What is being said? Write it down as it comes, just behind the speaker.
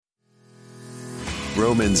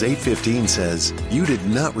Romans 8:15 says, "You did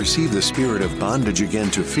not receive the spirit of bondage again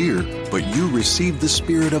to fear, but you received the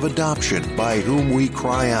spirit of adoption, by whom we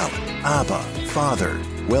cry out, Abba, Father."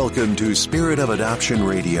 Welcome to Spirit of Adoption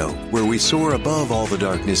Radio, where we soar above all the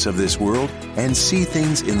darkness of this world and see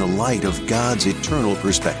things in the light of God's eternal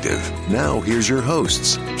perspective. Now here's your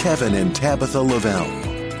hosts, Kevin and Tabitha Lavelle.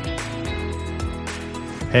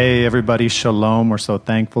 Hey everybody, shalom. We're so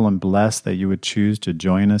thankful and blessed that you would choose to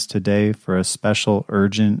join us today for a special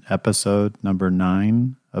urgent episode number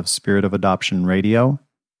 9 of Spirit of Adoption Radio.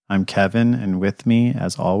 I'm Kevin, and with me,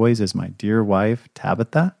 as always, is my dear wife,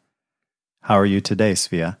 Tabitha. How are you today,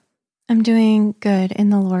 Svea? I'm doing good in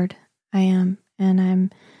the Lord. I am, and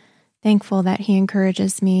I'm thankful that He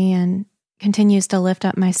encourages me and continues to lift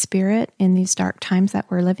up my spirit in these dark times that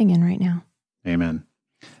we're living in right now. Amen.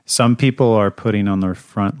 Some people are putting on their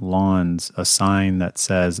front lawns a sign that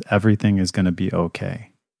says everything is going to be okay.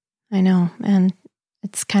 I know, and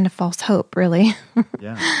it's kind of false hope, really.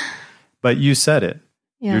 Yeah. But you said it.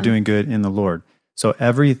 Yeah. You're doing good in the Lord. So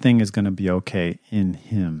everything is going to be okay in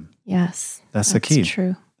Him. Yes. That's the key. That's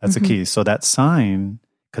true. That's the key. So that sign,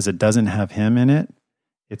 because it doesn't have Him in it,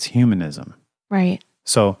 it's humanism. Right.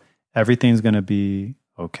 So everything's going to be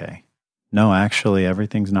okay. No, actually,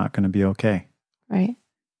 everything's not going to be okay. Right.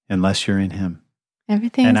 Unless you're in Him.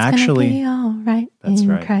 Everything's going to be all right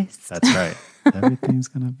in Christ. That's right. Everything's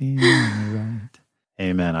going to be all right.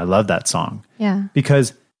 Amen. I love that song. Yeah.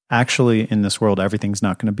 Because actually in this world, everything's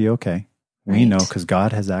not going to be okay. We Right. know because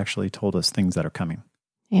God has actually told us things that are coming.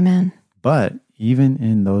 Amen. But even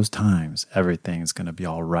in those times, everything's going to be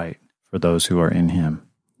all right for those who are in Him.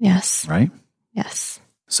 Yes. Right? Yes.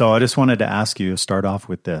 So I just wanted to ask you to start off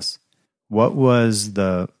with this. What was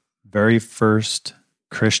the very first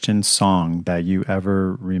Christian song that you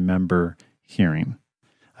ever remember hearing?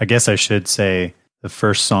 I guess I should say the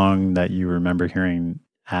first song that you remember hearing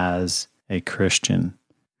as a Christian.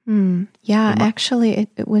 Yeah, actually,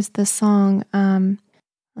 it was the song,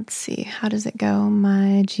 let's see, how does it go?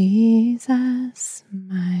 My Jesus,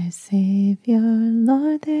 my Savior,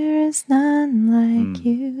 Lord, there is none like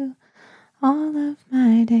you. All of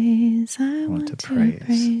my days I want to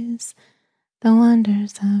praise the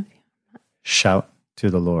wonders of you. Shout to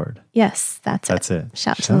the Lord. Yes, that's it.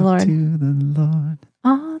 Shout to the Lord. To the Lord.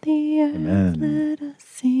 All the earth, Amen. let us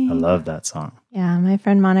sing. I love that song. Yeah, my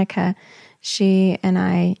friend Monica, she and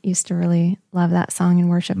I used to really love that song and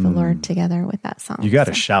worship the Lord together with that song. You got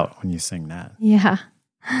to shout when you sing that. Yeah.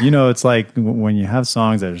 You know, it's like when you have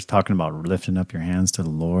songs that are just talking about lifting up your hands to the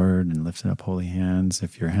Lord and lifting up holy hands.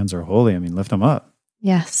 If your hands are holy, I mean, lift them up.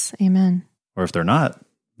 Yes. Amen. Or if they're not,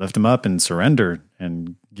 lift them up and surrender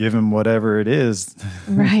and give Him whatever it is.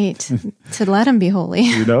 Right. To let Him be holy.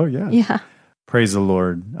 You know, yeah. Yeah. Praise the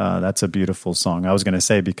Lord. That's a beautiful song. I was going to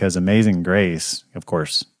say, because Amazing Grace, of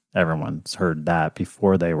course, everyone's heard that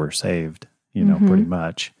before they were saved, you know, pretty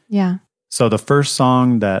much. Yeah. So the first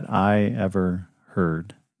song that I ever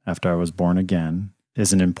heard after I was born again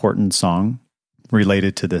is an important song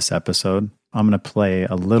related to this episode. I'm going to play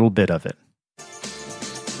a little bit of it.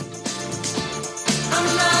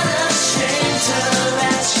 I'm not ashamed to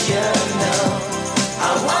let you know.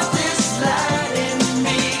 I want this light in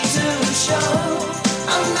me to show.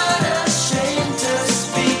 I'm not ashamed to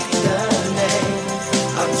speak the name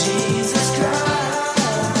of Jesus Christ.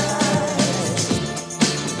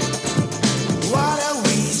 What are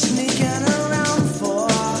we sneaking around for?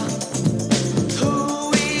 Who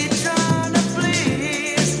we trying to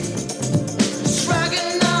please?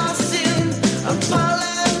 Shrugging our sin,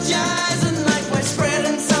 apologizing like we're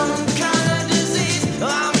spreading some kind of disease.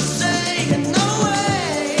 I'm saying no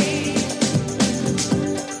way,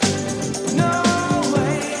 no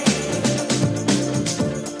way.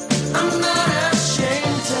 I'm not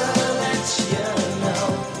ashamed to let you know.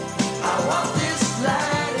 I want this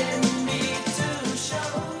light in me to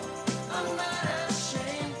show. I'm not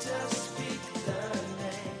ashamed to speak the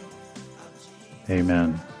name of Jesus.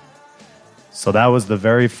 Amen. So that was the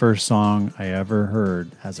very first song I ever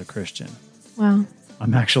heard as a Christian. Wow.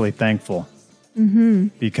 I'm actually thankful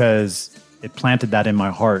because it planted that in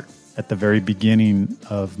my heart at the very beginning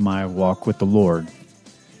of my walk with the Lord,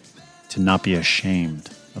 to not be ashamed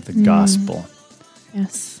of the gospel,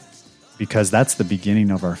 Yes. because that's the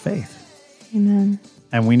beginning of our faith. Amen.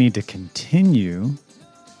 And we need to continue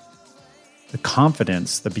the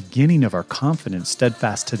confidence, the beginning of our confidence,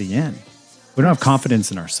 steadfast to the end. We don't have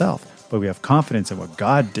confidence in ourselves, but we have confidence in what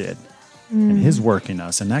God did and His work in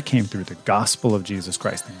us. And that came through the gospel of Jesus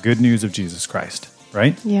Christ, the good news of Jesus Christ,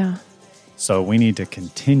 right? Yeah. So we need to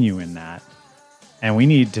continue in that. And we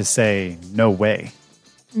need to say, no way,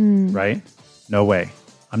 right? No way.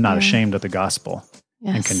 I'm not ashamed of the gospel.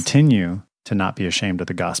 and Yes. continue to not be ashamed of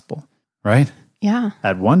the gospel, right? Yeah.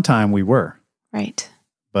 At one time we were, Right.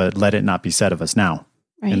 but let it not be said of us now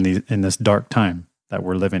Right. in this dark time that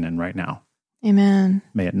we're living in right now. Amen.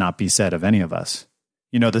 May it not be said of any of us.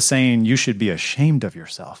 You know, the saying, you should be ashamed of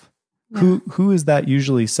yourself. Yeah. Who is that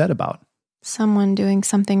usually said about? Someone doing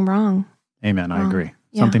something wrong. Amen. I Wrong. agree.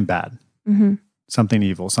 Yeah. Something bad, Mm-hmm. something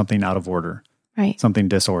evil, something out of order, Right. something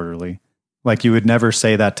disorderly. Like you would never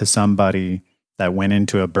say that to somebody that went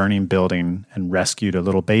into a burning building and rescued a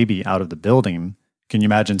little baby out of the building. Can you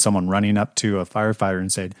imagine someone running up to a firefighter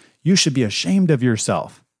and said, you should be ashamed of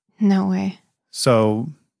yourself? No way. So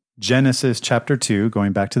Genesis chapter 2,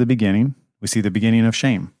 going back to the beginning, we see the beginning of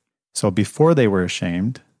shame. So before they were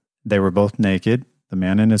ashamed, they were both naked, the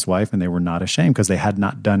man and his wife, and they were not ashamed because they had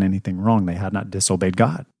not done anything wrong. They had not disobeyed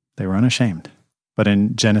God. They were unashamed. But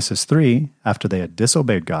in Genesis 3, after they had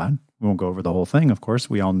disobeyed God, we won't go over the whole thing, of course.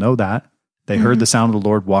 We all know that. They heard the sound of the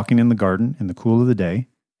Lord walking in the garden in the cool of the day,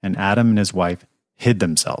 and Adam and his wife hid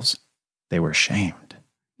themselves. They were ashamed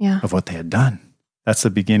Yeah. of what they had done. That's the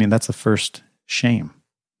beginning. That's the first shame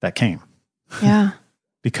that came Yeah.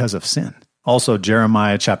 because of sin. Also,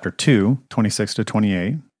 Jeremiah chapter 2, 26 to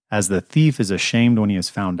 28, as the thief is ashamed when he is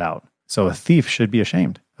found out. So a thief should be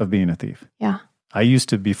ashamed of being a thief. Yeah. I used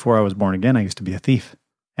to, before I was born again, I used to be a thief.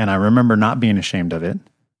 And I remember not being ashamed of it,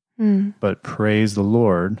 Mm. but praise the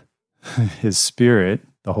Lord, His Spirit,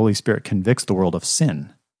 the Holy Spirit convicts the world of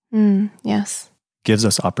sin, Yes. gives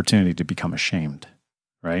us opportunity to become ashamed,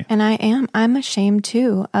 right? And I'm ashamed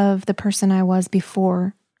too of the person I was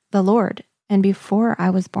before the Lord and before I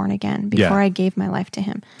was born again, before Yeah. I gave my life to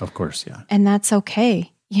him. Of course, yeah. And that's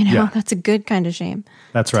okay. You know, Yeah. that's a good kind of shame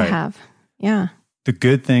That's to right. have. Yeah. The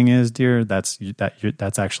good thing is, dear, that's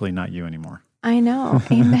actually not you anymore. I know.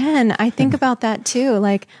 Amen. I think about that too.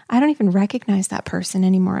 Like, I don't even recognize that person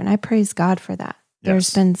anymore. And I praise God for that. There's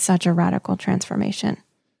Yes. been such a radical transformation.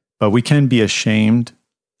 But we can be ashamed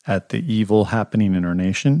at the evil happening in our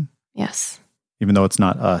nation, Yes. even though it's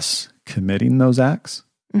not us committing those acts.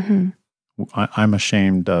 Hmm. I'm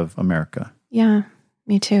ashamed of America, Yeah.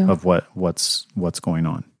 Me too. of what's going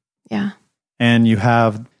on. Yeah. And you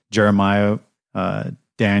have Jeremiah,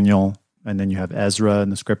 Daniel, and then you have Ezra in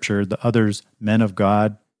the scripture, the others, men of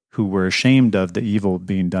God, who were ashamed of the evil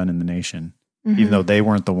being done in the nation, even though they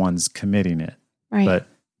weren't the ones committing it, Right. but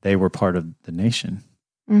they were part of the nation.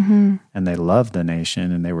 Mm-hmm. And they loved the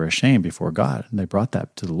nation and they were ashamed before God. And they brought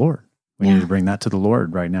that to the Lord. We Yeah. need to bring that to the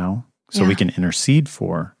Lord right now so we Yeah. can intercede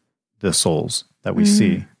for the souls that we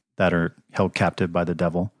see that are held captive by the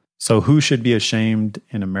devil. So who should be ashamed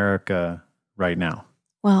in America right now?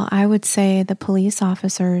 Well, I would say the police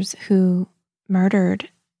officers who murdered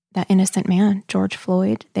that innocent man, George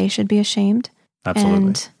Floyd, they should be ashamed. Absolutely.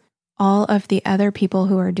 And all of the other people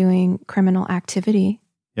who are doing criminal activity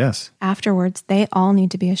Yes. afterwards, they all need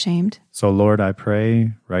to be ashamed. So Lord, I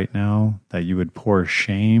pray right now that you would pour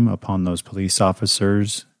shame upon those police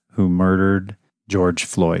officers who murdered George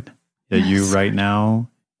Floyd. That you Yes, right now,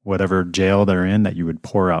 whatever jail they're in, that you would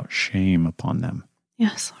pour out shame upon them.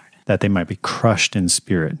 Yes, Lord. That they might be crushed in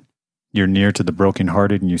spirit. You're near to the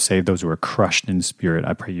brokenhearted and you save those who are crushed in spirit.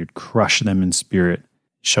 I pray you'd crush them in spirit,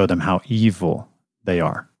 show them how evil they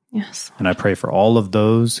are. Yes. And I pray for all of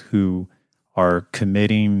those who are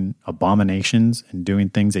committing abominations and doing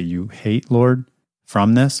things that you hate, Lord,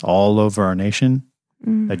 from this all over our nation,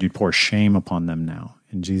 that you'd pour shame upon them now.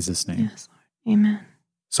 In Jesus' name. Yes, Lord. Amen.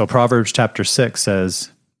 So Proverbs chapter 6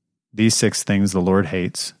 says, these 6 things the Lord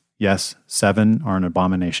hates. Yes, 7 are an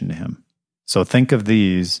abomination to him. So think of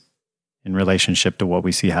these in relationship to what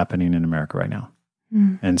we see happening in America right now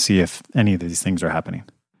and see if any of these things are happening.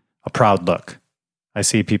 A proud look. I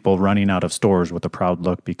see people running out of stores with a proud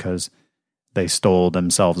look because they stole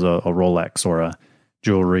themselves a Rolex or a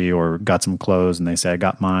jewelry or got some clothes and they say, I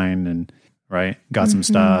got mine and got some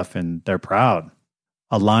stuff and they're proud.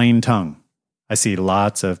 A lying tongue. I see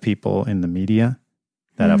lots of people in the media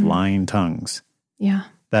that have lying tongues Yeah.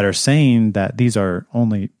 that are saying that these are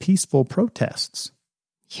only peaceful protests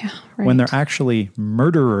Yeah. Right. when they're actually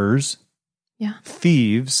murderers, Yeah.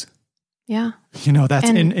 thieves. Yeah. You know, that's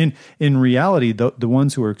And- in reality, the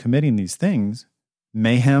ones who are committing these things,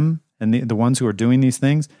 mayhem, and the ones who are doing these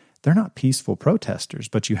things, they're not peaceful protesters,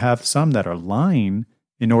 but you have some that are lying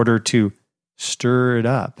in order to stir it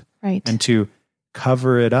up Right. and to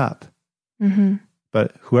cover it up. Mm-hmm.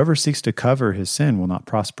 But whoever seeks to cover his sin will not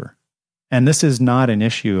prosper. And this is not an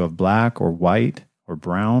issue of black or white or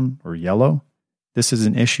brown or yellow. This is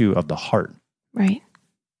an issue of the heart. Right.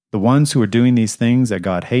 The ones who are doing these things that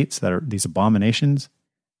God hates, that are these abominations,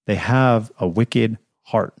 they have a wicked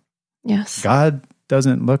heart. Yes. God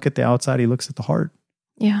doesn't look at the outside, he looks at the heart.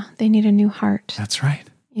 Yeah, they need a new heart. That's right.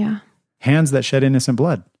 Yeah. Hands that shed innocent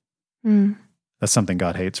blood. Mm. That's something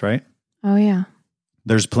God hates, right? Oh, yeah.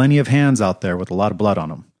 There's plenty of hands out there with a lot of blood on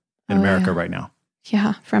them in Oh, America yeah. right now.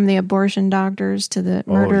 Yeah, from the abortion doctors to the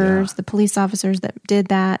murderers, the police officers that did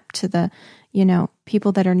that, to the,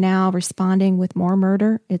 people that are now responding with more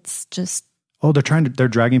murder. It's just, Oh, they're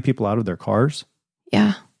dragging people out of their cars.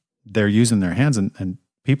 yeah, They're using their hands and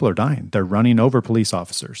people are dying. They're running over police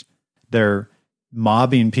officers. They're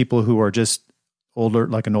mobbing people who are just older,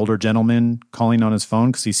 like an older gentleman calling on his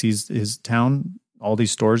phone because he sees his town, all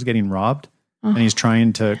these stores getting robbed. And he's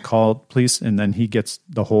trying to call police, and then he gets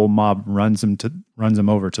the whole mob runs him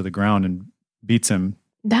over to the ground and beats him.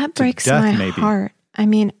 that breaks death, my maybe. heart. I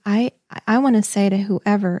mean, I want to say to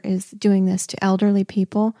whoever is doing this to elderly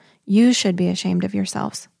people, you should be ashamed of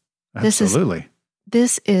yourselves. Absolutely.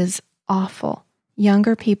 This is awful.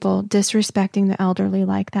 Younger people disrespecting the elderly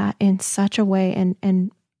like that in such a way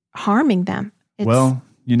and harming them. Well,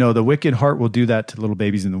 the wicked heart will do that to little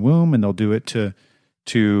babies in the womb, and they'll do it to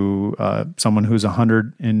someone who's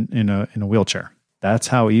 100 in a wheelchair. That's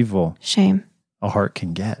how evil shame. a heart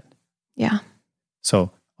can get. Yeah.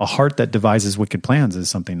 So a heart that devises wicked plans is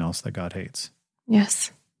something else that God hates.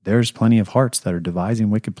 Yes. There's plenty of hearts that are devising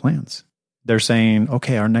wicked plans. They're saying,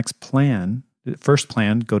 okay, our next plan, first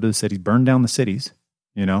plan, go to the cities, burn down the cities,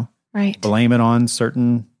 Right. blame it on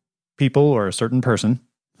certain people or a certain person.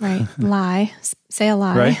 Right. Lie. Say a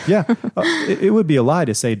lie. Right? Yeah. It would be a lie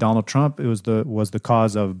to say Donald Trump was the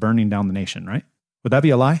cause of burning down the nation, right? Would that be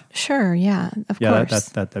a lie? Sure. Yeah. Of course.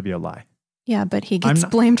 That'd be a lie. Yeah, but he gets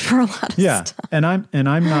blamed for a lot of stuff. And I'm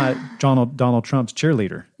not Donald Trump's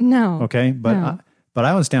cheerleader. No. Okay, but No.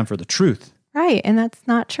 I would stand for the truth. Right. And that's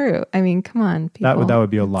not true. I mean, come on, people. That would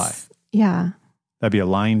be a lie. Yeah, That'd be a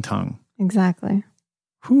lying tongue. exactly.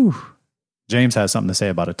 Whew. James has something to say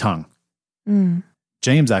about a tongue. Mm.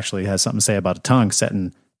 James actually has something to say about a tongue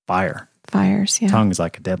setting fire. Fires. Yeah. Tongue is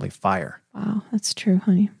like a deadly fire. Wow. That's true,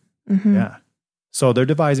 honey. Mm-hmm. Yeah. So they're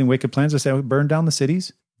devising wicked plans to say, burn down the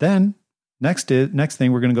cities. Then next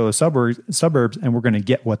thing, we're going to go to suburbs and we're going to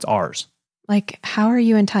get what's ours. Like, how are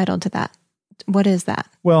you entitled to that? What is that?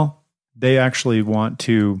 Well, they actually want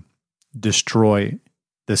to destroy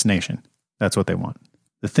this nation. That's what they want.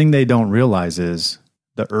 The thing they don't realize is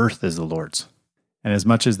the earth is the Lord's. And as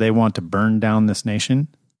much as they want to burn down this nation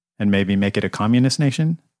and maybe make it a communist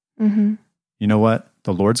nation, Mm-hmm. you know what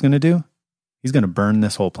the Lord's going to do? He's going to burn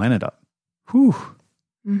this whole planet up. Whew.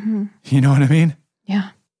 Mm-hmm. You know what I mean? Yeah.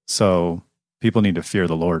 So people need to fear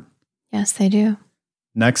the Lord. Yes, they do.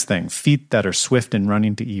 Next thing, feet that are swift in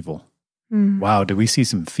running to evil. Mm. Wow, do we see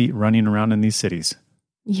some feet running around in these cities?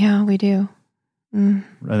 Yeah, we do. Mm.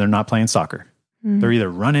 They're not playing soccer. Mm. They're either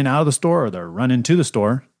running out of the store or they're running to the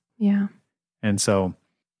store. Yeah. And so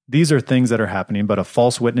these are things that are happening, but a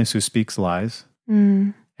false witness who speaks lies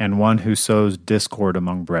Mm. and one who sows discord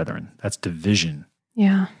among brethren. That's division.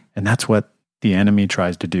 Yeah. And that's what the enemy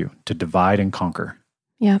tries to do, to divide and conquer.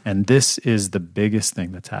 Yeah. And this is the biggest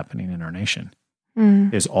thing that's happening in our nation,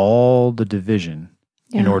 Mm. is all the division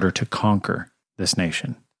in Yeah. order to conquer this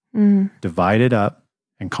nation. Mm. Divide it up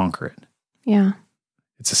and conquer it. Yeah.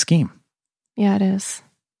 It's a scheme. Yeah, it is.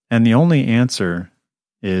 And the only answer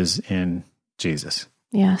is in Jesus.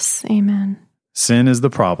 Yes. Amen. Sin is the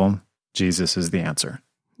problem. Jesus is the answer.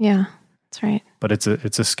 Yeah. That's right. But it's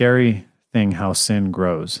a scary thing how sin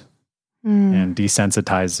grows Mm. and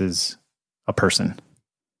desensitizes a person.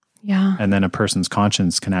 Yeah. And then a person's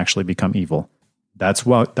conscience can actually become evil. That's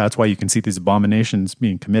why you can see these abominations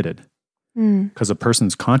being committed. Mm. Because a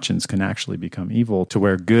person's conscience can actually become evil to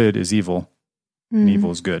where good is evil and Mm.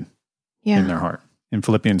 evil is good Yeah. in their heart. In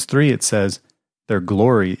Philippians 3, it says, their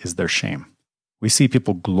glory is their shame. We see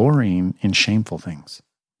people glorying in shameful things.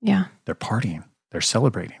 Yeah. They're partying. They're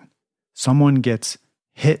celebrating. Someone gets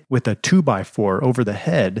hit with a 2x4 over the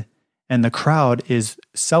head and the crowd is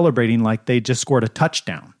celebrating like they just scored a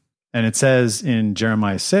touchdown. And it says in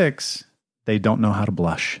Jeremiah 6, they don't know how to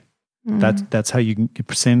blush. Mm. That's how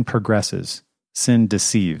sin progresses. Sin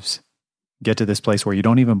deceives. Get to this place where you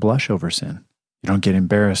don't even blush over sin. You don't get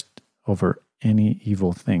embarrassed over any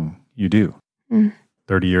evil thing you do. Mm.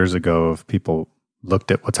 30 years ago, if people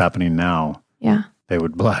looked at what's happening now, Yeah. they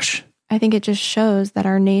would blush. I think it just shows that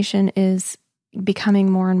our nation is becoming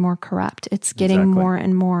more and more corrupt. It's getting Exactly. more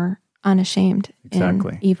and more unashamed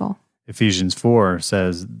Exactly. and evil. Ephesians 4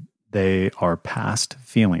 says they are past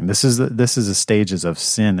feeling. This is the stages of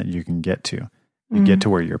sin that you can get to. You get to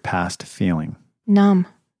where you're past feeling. Numb.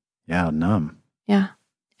 Yeah, numb. Yeah.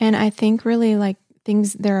 And I think really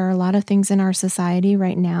there are a lot of things in our society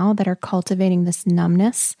right now that are cultivating this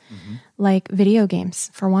numbness, like video games,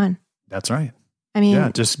 for one. That's right. I mean, Yeah,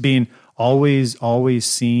 just being always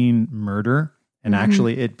seeing murder and Mm-hmm.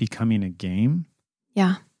 actually it becoming a game.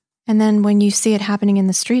 yeah. And then when you see it happening in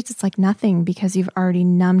the streets, it's like nothing because you've already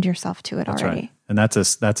numbed yourself to it That's already. right. And that's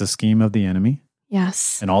a scheme of the enemy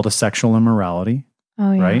Yes. and all the sexual immorality,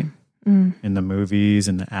 Oh, yeah. right? Mm. In the movies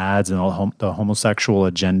and the ads and all the homosexual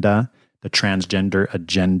agenda, the transgender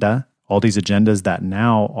agenda, all these agendas that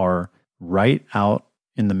now are right out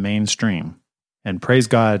in the mainstream. And praise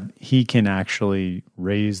God, he can actually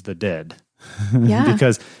raise the dead. Yeah.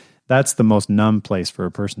 Because that's the most numb place for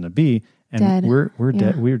a person to be. And Dead. we're Yeah.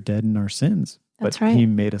 dead. We're dead in our sins. That's but right. he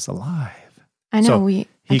made us alive. I know So I he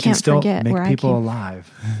can can't still forget make where people I came.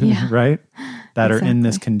 alive, Yeah. right? That are in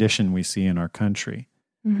this Exactly. condition we see in our country.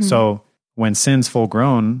 Mhm. So when sin's full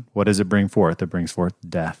grown, what does it bring forth? It brings forth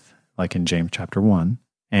death, like in James chapter 1.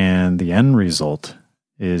 And the end result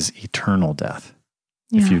is eternal death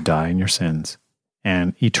if Yeah. you die in your sins,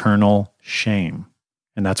 and eternal shame.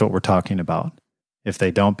 And that's what we're talking about. If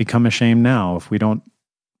they don't become ashamed now, if we don't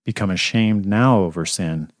become ashamed now over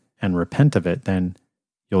sin and repent of it, then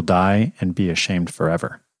you'll die and be ashamed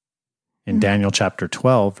forever. In Daniel chapter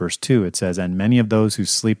 12, verse 2, it says, "And many of those who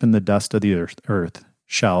sleep in the dust of the earth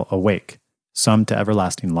shall awake, some to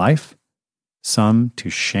everlasting life, some to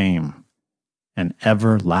shame and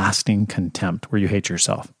everlasting contempt," where you hate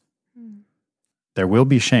yourself. There will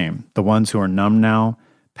be shame. The ones who are numb now,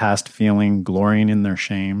 past feeling, glorying in their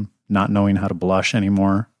shame, not knowing how to blush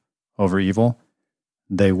anymore over evil,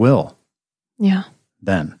 they will Yeah.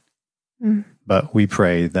 then. Mm. But we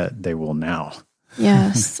pray that they will now,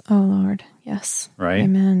 Yes. Oh, Lord. Yes. right?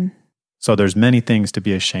 Amen. So there's many things to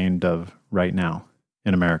be ashamed of right now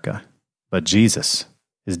in America. But Jesus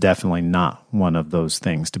is definitely not one of those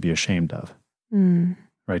things to be ashamed of. Mm.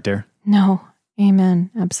 Right there? No. Amen.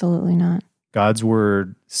 Absolutely not. God's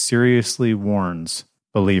word seriously warns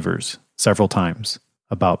believers several times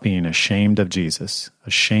about being ashamed of Jesus,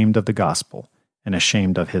 ashamed of the gospel, and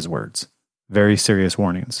ashamed of his words. Very serious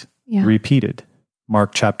warnings. Yeah. Repeated.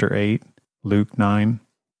 Mark chapter 8, Luke 9.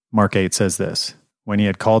 Mark 8 says this: "When he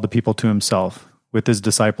had called the people to himself, with his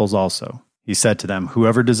disciples also, he said to them,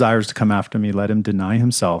 'Whoever desires to come after me, let him deny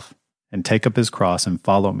himself and take up his cross and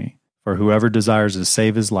follow me. For whoever desires to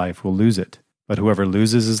save his life will lose it. But whoever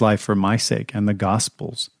loses his life for my sake and the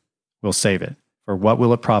gospel's will save it. For what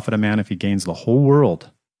will it profit a man if he gains the whole world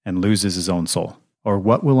and loses his own soul? Or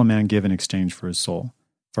what will a man give in exchange for his soul?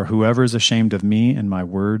 For whoever is ashamed of me and my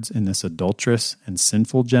words in this adulterous and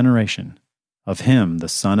sinful generation, of him the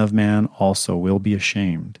Son of Man also will be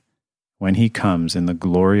ashamed when he comes in the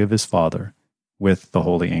glory of his Father with the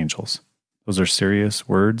holy angels.'" Those are serious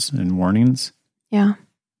words and warnings Yeah.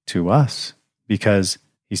 to us, because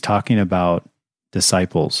he's talking about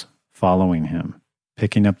disciples following him,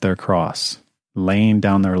 picking up their cross, laying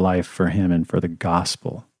down their life for him and for the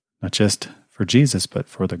gospel, not just for Jesus, but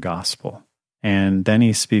for the gospel. And then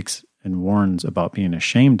he speaks and warns about being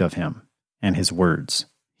ashamed of him and his words.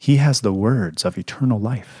 He has the words of eternal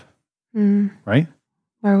life, Mm. right?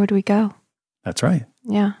 Where would we go? That's right.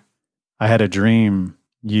 Yeah. I had a dream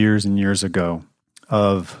years and years ago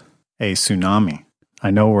of a tsunami.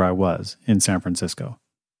 I know where I was in San Francisco,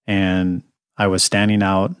 and I was standing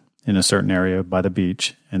out in a certain area by the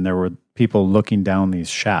beach, and there were people looking down these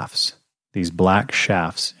shafts, these black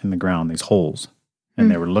shafts in the ground, these holes, and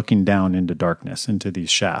they were looking down into darkness, into these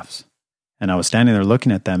shafts. And I was standing there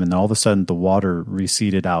looking at them, and all of a sudden the water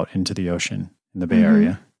receded out into the ocean in the Bay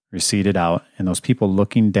Area, receded out, and those people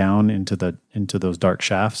looking down into those dark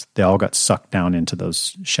shafts, they all got sucked down into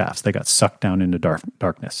those shafts. They got sucked down into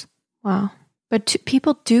darkness. Wow. But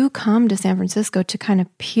people do come to San Francisco to kind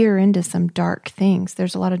of peer into some dark things.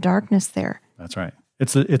 There's a lot of darkness there. That's right.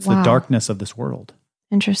 It's the Wow. darkness of this world.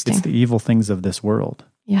 Interesting. It's the evil things of this world,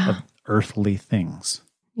 Yeah. of earthly things,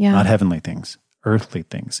 Yeah. not heavenly things, earthly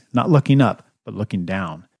things. Not looking up, but looking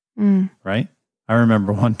down, Mm. right? I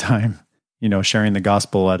remember one time, sharing the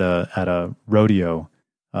gospel at a rodeo.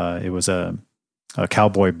 It was a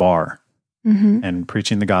cowboy bar, Mm-hmm. and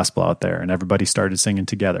preaching the gospel out there, and everybody started singing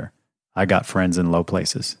together. I got friends in low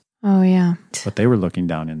places, Oh, yeah. but they were looking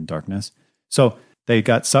down in darkness. So they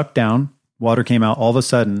got sucked down. Water came out. All of a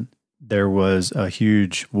sudden, there was a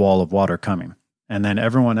huge wall of water coming. And then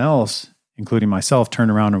everyone else, including myself,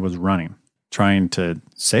 turned around and was running, trying to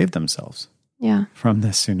save themselves Yeah. from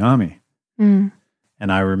this tsunami. Mm.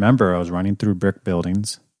 And I remember I was running through brick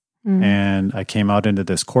buildings, Mm. and I came out into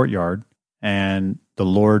this courtyard, and the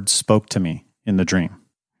Lord spoke to me in the dream.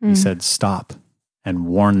 He Mm. said, "Stop and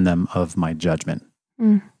warn them of my judgment."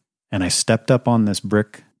 Mm. And I stepped up on this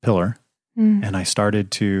brick pillar, Mm. and I started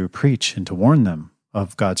to preach and to warn them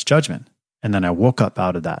of God's judgment. And then I woke up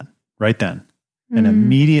out of that right then. And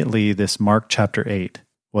immediately this Mark chapter 8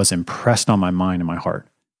 was impressed on my mind and my heart.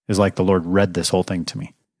 It was like the Lord read this whole thing to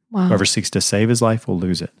me. Wow. Whoever seeks to save his life will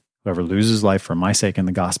lose it. Whoever loses life for my sake and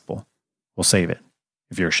the gospel will save it.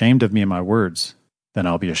 If you're ashamed of me and my words, then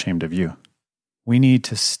I'll be ashamed of you. We need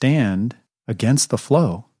to stand against the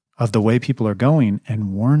flow of the way people are going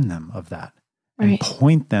and warn them of that. And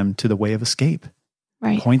point them to the way of escape.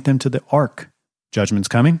 Point them to the ark. Judgment's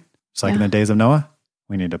coming. It's like in the days of Noah.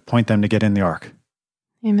 We need to point them to get in the ark.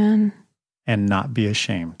 Amen. And not be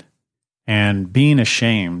ashamed. And being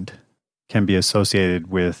ashamed can be associated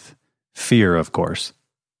with fear, of course.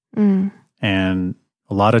 And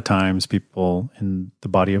a lot of times people in the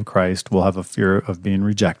body of Christ will have a fear of being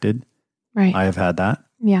rejected. Right. I have had that.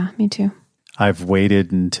 Yeah, me too. I've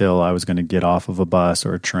waited until I was going to get off of a bus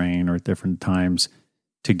or a train or at different times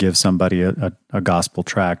to give somebody a gospel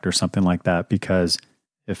tract or something like that, because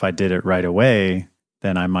if I did it right away,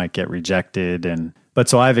 then I might get rejected. But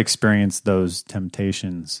so I've experienced those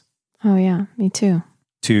temptations. Oh yeah, me too.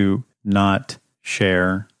 To not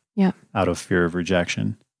share out of fear of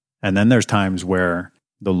rejection. And then there's times where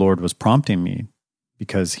the Lord was prompting me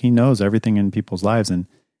because he knows everything in people's lives and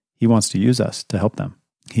he wants to use us to help them.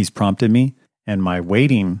 He's prompted me, and my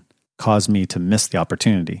waiting caused me to miss the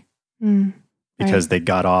opportunity because they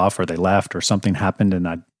got off or they left or something happened and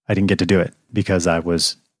I didn't get to do it because I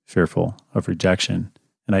was fearful of rejection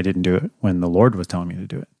and I didn't do it when the Lord was telling me to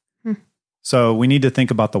do it. So we need to think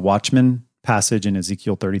about the watchman passage in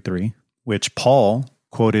Ezekiel 33, which Paul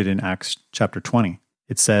quoted in Acts chapter 20.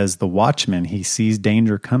 It says, the watchman, he sees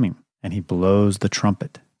danger coming and he blows the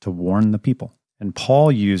trumpet to warn the people. And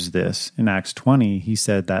Paul used this in Acts 20. He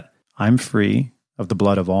said that I'm free of the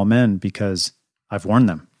blood of all men because I've warned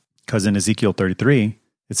them. Because in Ezekiel 33,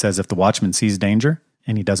 it says if the watchman sees danger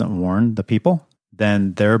and he doesn't warn the people,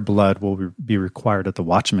 then their blood will be required at the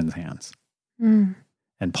watchman's hands. And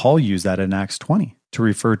Paul used that in Acts 20 to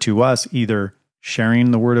refer to us either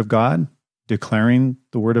sharing the word of God, declaring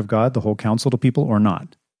the word of God, the whole counsel to people, or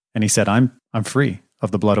not. And he said, I'm free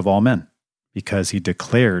of the blood of all men because he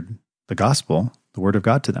declared the gospel, the word of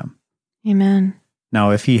God to them. Amen.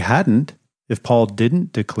 Now, if Paul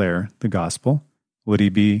didn't declare the gospel, would he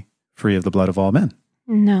be free of the blood of all men?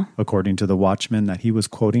 No. According to the watchman that he was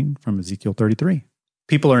quoting from Ezekiel 33.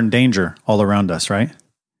 People are in danger all around us, right?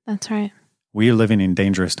 That's right. We are living in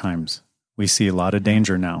dangerous times. We see a lot of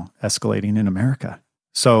danger now escalating in America.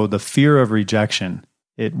 So the fear of rejection,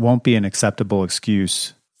 it won't be an acceptable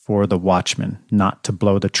excuse for the watchman not to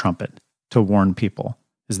blow the trumpet, to warn people.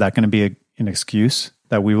 Is that going to be an excuse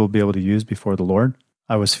that we will be able to use before the Lord?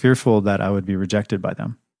 I was fearful that I would be rejected by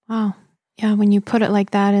them. Wow. Yeah, when you put it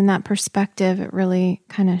like that in that perspective, it really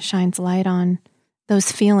kind of shines light on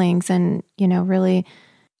those feelings. And, really,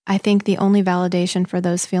 I think the only validation for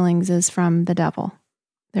those feelings is from the devil.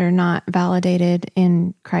 They're not validated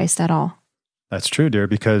in Christ at all. That's true, dear,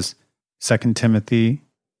 because 2 Timothy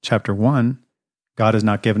chapter 1, God has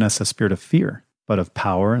not given us a spirit of fear, but of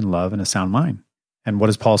power and love and a sound mind. And what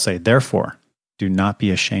does Paul say? Therefore, do not be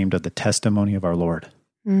ashamed of the testimony of our Lord,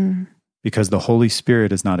 because the Holy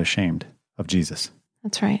Spirit is not ashamed of Jesus.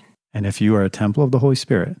 That's right. And if you are a temple of the Holy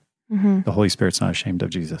Spirit, the Holy Spirit's not ashamed of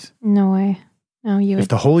Jesus. No way. No, If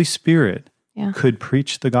the Holy Spirit could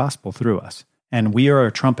preach the gospel through us, and we are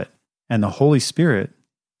a trumpet, and the Holy Spirit,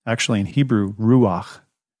 actually in Hebrew, ruach,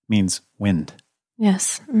 means wind.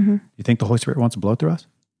 Yes. You think the Holy Spirit wants to blow through us?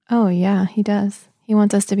 Oh, yeah, he does. He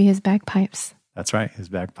wants us to be his bagpipes. That's right. His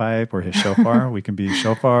bagpipe or his shofar. We can be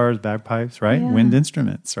shofars, bagpipes, right? Yeah. Wind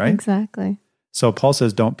instruments, right? Exactly. So Paul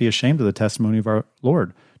says, don't be ashamed of the testimony of our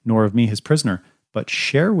Lord, nor of me, his prisoner, but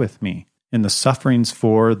share with me in the sufferings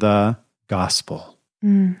for the gospel,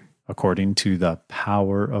 according to the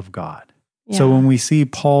power of God. Yeah. So when we see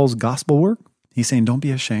Paul's gospel work, he's saying, don't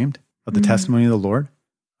be ashamed of the testimony of the Lord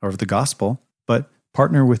or of the gospel, but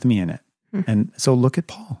partner with me in it. And so look at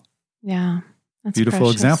Paul. Yeah. That's beautiful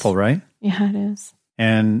precious. Example, right? Yeah, it is.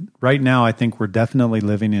 And right now, I think we're definitely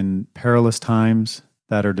living in perilous times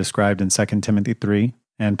that are described in 2 Timothy 3,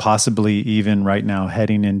 and possibly even right now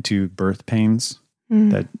heading into birth pains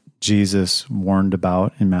that Jesus warned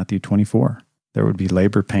about in Matthew 24. There would be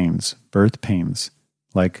labor pains, birth pains,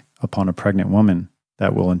 like upon a pregnant woman,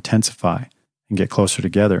 that will intensify and get closer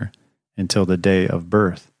together until the day of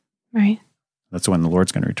birth. Right. That's when the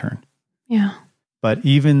Lord's going to return. Yeah. But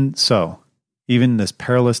even so, even this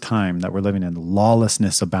perilous time that we're living in,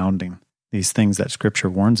 lawlessness abounding, these things that Scripture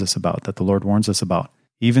warns us about, that the Lord warns us about,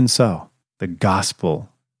 even so, the gospel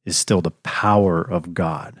is still the power of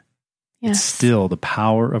God. Yes. It's still the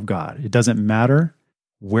power of God. It doesn't matter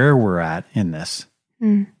where we're at in this.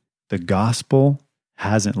 The gospel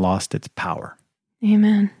hasn't lost its power.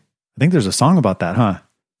 Amen. I think there's a song about that, huh?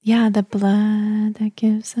 Yeah, the blood that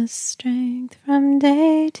gives us strength from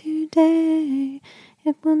day to day,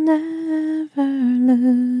 it will never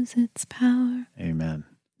lose its power. Amen.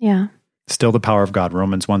 Yeah. Still the power of God.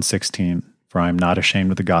 Romans 1:16. For I am not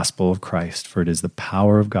ashamed of the gospel of Christ, for it is the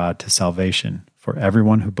power of God to salvation for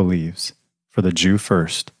everyone who believes, for the Jew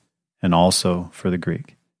first, and also for the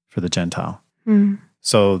Greek, for the Gentile.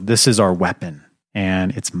 So this is our weapon,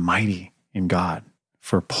 and it's mighty in God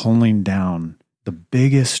for pulling down the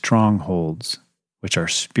biggest strongholds, which are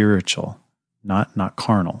spiritual, not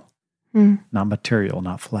carnal, not material,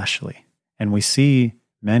 not fleshly. And we see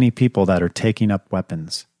many people that are taking up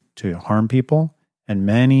weapons to harm people, and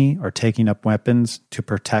many are taking up weapons to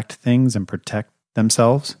protect things and protect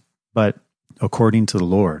themselves. But according to the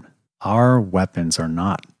Lord, our weapons are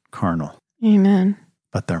not carnal, Amen.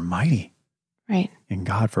 but they're mighty Right. in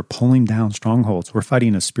God for pulling down strongholds. We're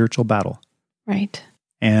fighting a spiritual battle. Right.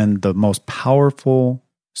 And the most powerful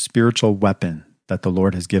spiritual weapon that the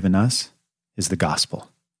Lord has given us is the gospel.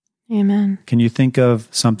 Amen. Can you think of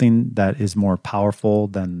something that is more powerful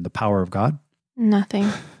than the power of God? Nothing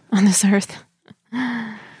on this earth.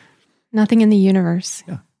 Nothing in the universe.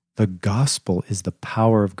 Yeah. The gospel is the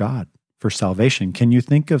power of God for salvation. Can you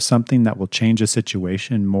think of something that will change a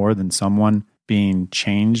situation more than someone being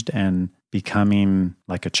changed and becoming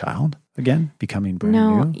like a child again, becoming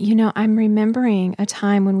brand new? You know, I'm remembering a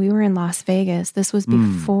time when we were in Las Vegas. This was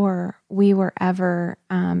before we were ever,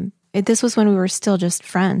 this was when we were still just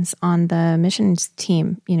friends on the missions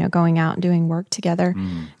team, you know, going out and doing work together,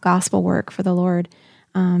 gospel work for the Lord.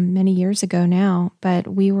 Many years ago now, but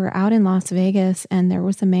we were out in Las Vegas and there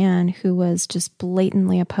was a man who was just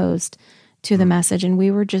blatantly opposed to the message. And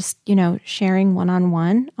we were just, you know, sharing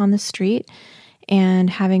one-on-one on the street and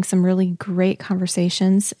having some really great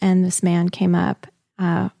conversations. And this man came up,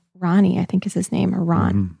 Ronnie, I think is his name, or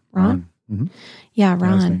Ron. Ron? Yeah,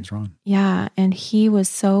 Ron. His name's Ron. Yeah. And he was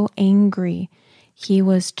so angry. He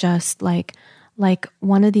was just like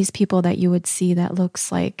one of these people that you would see that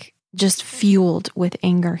looks like just fueled with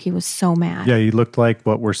anger. He was so mad. Yeah, he looked like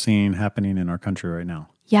what we're seeing happening in our country right now.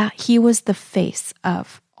 Yeah, he was the face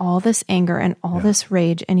of all this anger and all this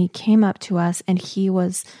rage. And he came up to us and he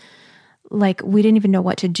was like, we didn't even know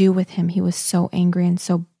what to do with him. He was so angry and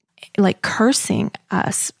so like cursing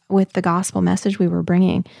us with the gospel message we were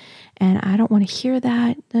bringing. And I don't want to hear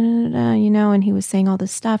that, you know, and he was saying all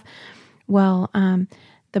this stuff. Well,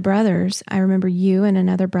 the brothers, I remember you and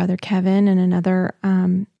another brother, Kevin, and another,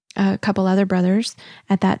 a couple other brothers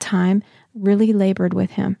at that time really labored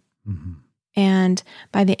with him. And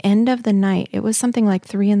by the end of the night, it was something like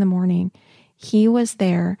 3 a.m. He was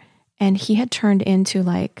there and he had turned into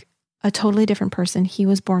like a totally different person. He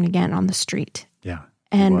was born again on the street. Yeah.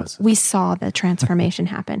 And we saw the transformation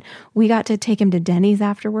happen. We got to take him to Denny's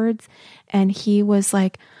afterwards and he was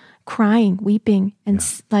like crying, weeping, and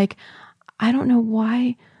like, I don't know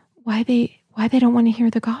why they don't want to hear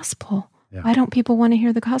the gospel. Yeah. Why don't people want to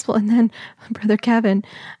hear the gospel? And then Brother Kevin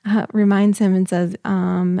reminds him and says,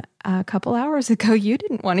 a couple hours ago, you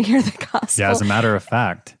didn't want to hear the gospel. Yeah, as a matter of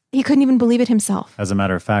fact. He couldn't even believe it himself. As a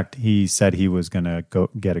matter of fact, he said he was going to go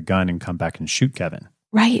get a gun and come back and shoot Kevin.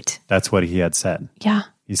 Right. That's what he had said. Yeah.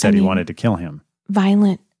 He said he wanted to kill him.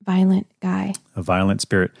 Violent guy. A violent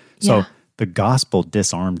spirit. So the gospel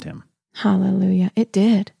disarmed him. Hallelujah. It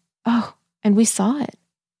did. Oh, and we saw it.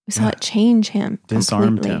 We saw it change him.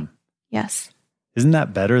 Disarmed completely. him. Yes. Isn't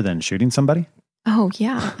that better than shooting somebody? Oh,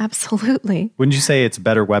 yeah, absolutely. Wouldn't you say it's a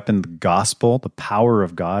better weapon? The gospel, the power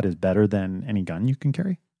of God is better than any gun you can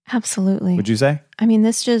carry? Absolutely. Would you say? I mean,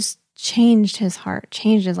 this just changed his heart,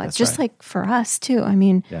 changed his life, That's just right. like for us too. I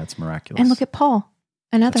mean, yeah, it's miraculous. And look at Paul,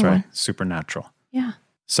 another That's right. one. Supernatural. Yeah.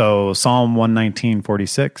 So Psalm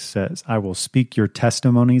 119:46 says, I will speak your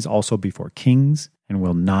testimonies also before kings and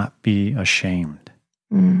will not be ashamed.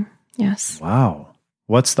 Yes. Wow.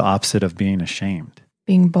 What's the opposite of being ashamed?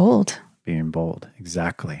 Being bold. Being bold.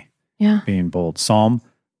 Exactly. Yeah. Being bold. Psalm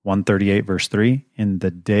 138 verse 3, in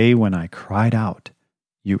the day when I cried out,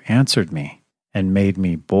 you answered me and made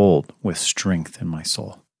me bold with strength in my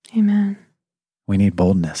soul. Amen. We need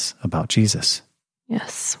boldness about Jesus.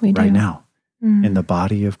 Yes, we do. Right now, in the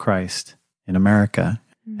body of Christ, in America.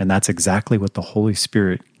 And that's exactly what the Holy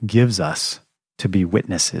Spirit gives us to be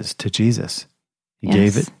witnesses to Jesus. He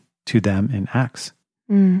gave it to them in Acts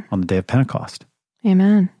on the day of Pentecost.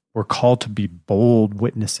 Amen. We're called to be bold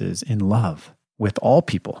witnesses in love with all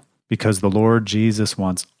people because the Lord Jesus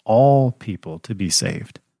wants all people to be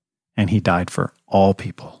saved. And he died for all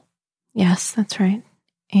people. Yes, that's right.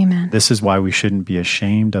 Amen. This is why we shouldn't be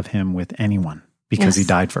ashamed of him with anyone because he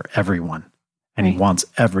died for everyone and he wants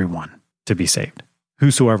everyone to be saved.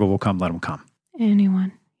 Whosoever will come, let him come.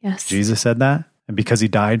 Anyone. Yes. Jesus said that. And because he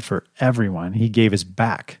died for everyone, he gave his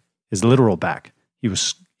back, his literal back. He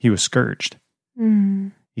was scourged.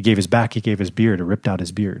 Mm. He gave his back, he gave his beard, or ripped out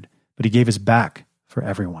his beard. But he gave his back for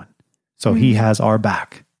everyone. So he has our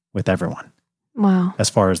back with everyone. Wow. As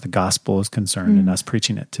far as the gospel is concerned and us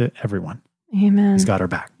preaching it to everyone. Amen. He's got our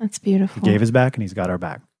back. That's beautiful. He gave his back and he's got our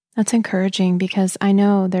back. That's encouraging because I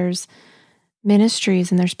know there's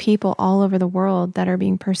ministries and there's people all over the world that are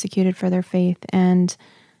being persecuted for their faith. And,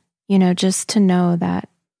 just to know that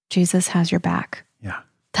Jesus has your back. Yeah.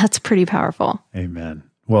 That's pretty powerful. Amen.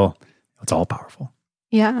 Well, it's all powerful.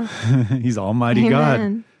 Yeah. He's Almighty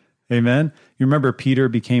Amen. God. Amen. You remember Peter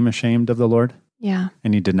became ashamed of the Lord Yeah.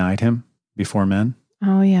 and he denied him before men?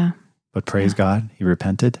 Oh, yeah. But praise God, he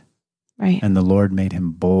repented Right. and the Lord made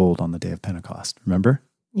him bold on the day of Pentecost. Remember?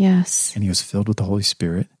 Yes. And he was filled with the Holy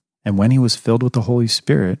Spirit. And when he was filled with the Holy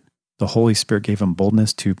Spirit gave him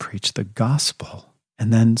boldness to preach the gospel.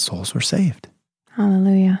 And then souls were saved,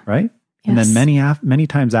 Hallelujah. right? Yes. And then many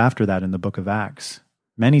times after that in the book of Acts,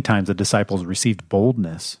 many times the disciples received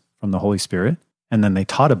boldness from the Holy Spirit. And then they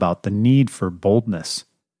taught about the need for boldness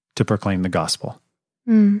to proclaim the gospel.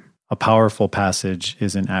 Mm. A powerful passage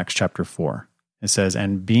is in Acts chapter 4. It says,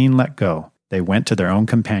 "And being let go, they went to their own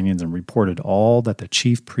companions and reported all that the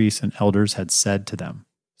chief priests and elders had said to them.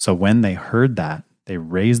 So when they heard that, they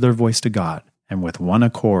raised their voice to God and with one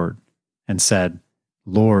accord and said,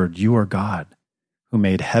 Lord, you are God, who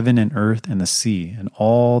made heaven and earth and the sea and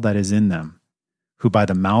all that is in them, who by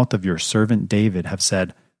the mouth of your servant David have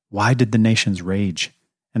said, why did the nations rage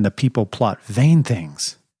and the people plot vain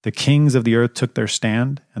things? The kings of the earth took their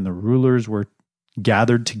stand, and the rulers were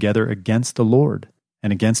gathered together against the Lord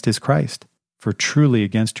and against his Christ. For truly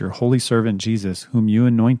against your holy servant Jesus, whom you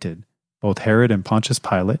anointed, both Herod and Pontius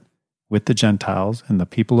Pilate, with the Gentiles and the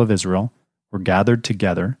people of Israel, were gathered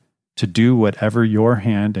together to do whatever your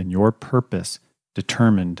hand and your purpose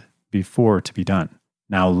determined before to be done.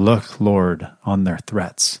 Now look, Lord, on their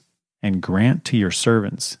threats, and grant to your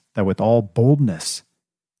servants that with all boldness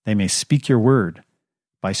they may speak your word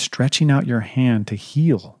by stretching out your hand to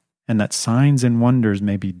heal, and that signs and wonders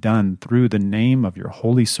may be done through the name of your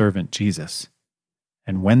holy servant Jesus.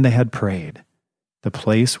 And when they had prayed, the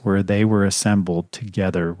place where they were assembled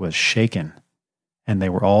together was shaken, and they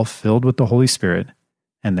were all filled with the Holy Spirit,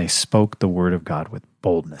 and they spoke the word of God with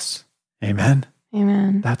boldness." Amen.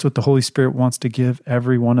 Amen. That's what the Holy Spirit wants to give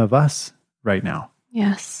every one of us right now.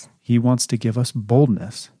 Yes. He wants to give us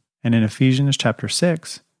boldness. And in Ephesians chapter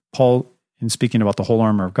 6, Paul, in speaking about the whole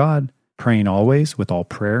armor of God, praying always with all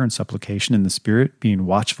prayer and supplication in the Spirit, being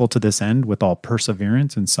watchful to this end with all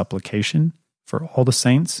perseverance and supplication for all the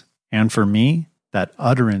saints, and for me, that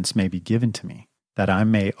utterance may be given to me, that I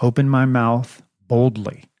may open my mouth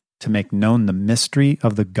boldly to make known the mystery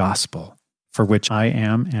of the gospel, for which I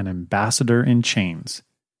am an ambassador in chains,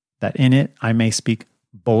 that in it I may speak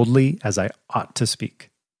boldly as I ought to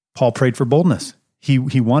speak. Paul prayed for boldness. He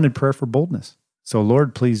wanted prayer for boldness. So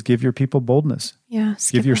Lord, please give your people boldness.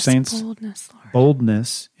 Yes. Give your us saints boldness, Lord.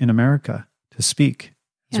 Boldness in America to speak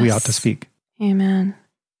as we ought to speak. Amen.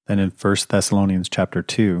 Then in 1 Thessalonians chapter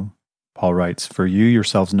 2, Paul writes, "For you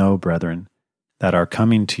yourselves know, brethren, that our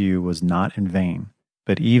coming to you was not in vain,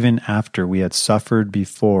 but even after we had suffered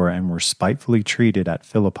before and were spitefully treated at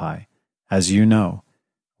Philippi, as you know,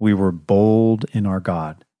 we were bold in our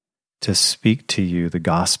God to speak to you the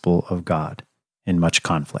gospel of God in much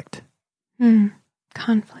conflict."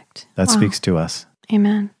 Conflict. That Wow. speaks to us.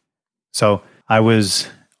 Amen. So I was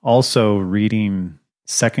also reading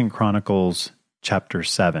 2 Chronicles chapter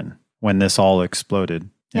 7 when this all exploded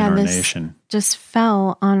in our this nation. just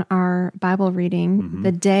fell on our Bible reading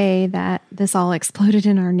the day that this all exploded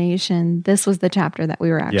in our nation. This was the chapter that we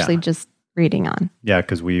were actually just reading on. Yeah,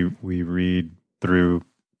 because we read through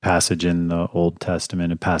passage in the Old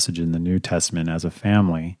Testament, a passage in the New Testament as a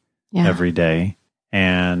family every day.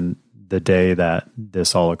 And the day that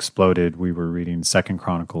this all exploded, we were reading 2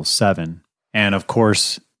 Chronicles 7. And of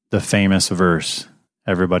course, the famous verse,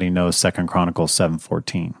 everybody knows 2 Chronicles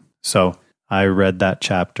 7:14. So I read that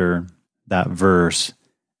chapter, that verse,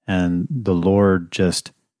 and the Lord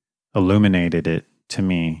just illuminated it to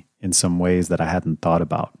me in some ways that I hadn't thought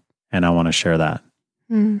about. And I want to share that.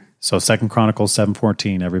 So 2 Chronicles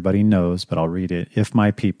 7:14, everybody knows, but I'll read it. "If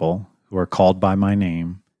my people, who are called by my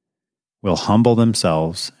name, will humble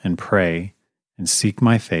themselves and pray and seek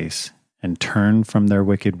my face and turn from their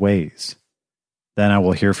wicked ways, then I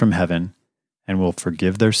will hear from heaven and will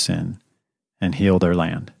forgive their sin and heal their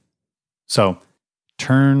land." So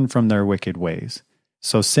turn from their wicked ways.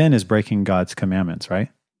 So sin is breaking God's commandments,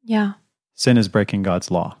 right? Yeah. Sin is breaking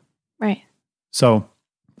God's law. Right. So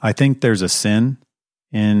I think there's a sin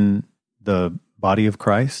in the body of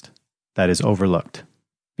Christ that is overlooked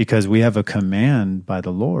because we have a command by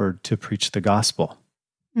the Lord to preach the gospel,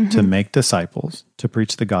 to make disciples, to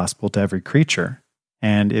preach the gospel to every creature.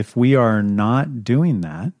 And if we are not doing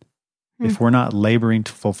that, if we're not laboring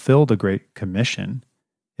to fulfill the Great Commission,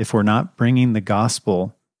 if we're not bringing the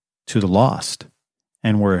gospel to the lost,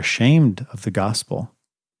 and we're ashamed of the gospel,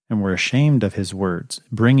 and we're ashamed of his words,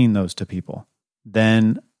 bringing those to people,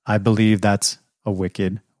 then I believe that's a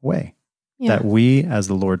wicked way. Yeah. That we, as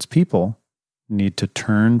the Lord's people, need to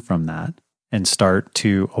turn from that and start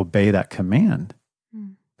to obey that command.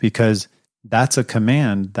 Because that's a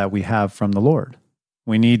command that we have from the Lord.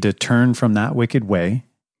 We need to turn from that wicked way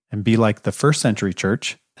and be like the first century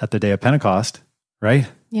church at the day of Pentecost, right?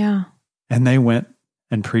 Yeah. And they went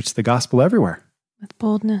and preached the gospel everywhere. With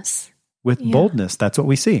boldness. With boldness. That's what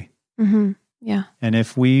we see. Yeah. And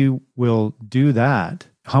if we will do that,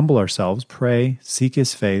 humble ourselves, pray, seek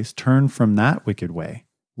his face, turn from that wicked way,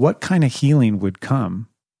 what kind of healing would come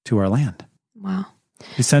to our land? Wow.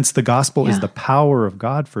 Since the gospel is the power of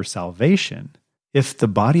God for salvation, if the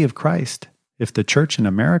body of Christ, if the church in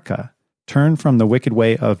America turned from the wicked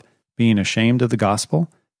way of being ashamed of the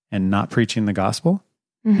gospel and not preaching the gospel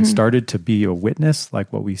and started to be a witness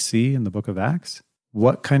like what we see in the book of Acts,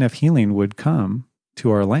 what kind of healing would come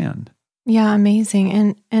to our land? Yeah,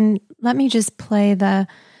 amazing. And let me just play the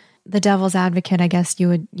devil's advocate, I guess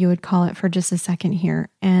you would call it, for just a second here.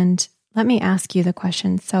 And let me ask you the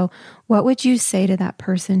question. So what would you say to that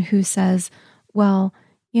person who says, well,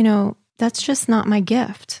 that's just not my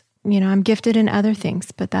gift. I'm gifted in other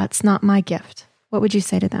things, but that's not my gift. What would you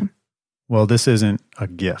say to them? Well, this isn't a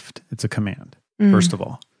gift. It's a command. First of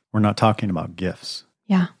all, we're not talking about gifts.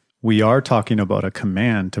 Yeah. We are talking about a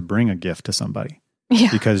command to bring a gift to somebody. Yeah.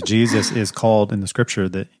 Because Jesus is called in the scripture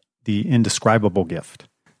the indescribable gift.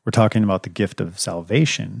 We're talking about the gift of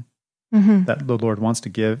salvation that the Lord wants to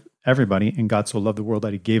give everybody. And God so loved the world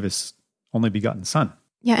that he gave his only begotten son.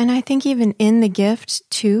 Yeah. And I think even in the gift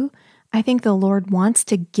too, I think the Lord wants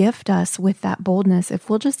to gift us with that boldness if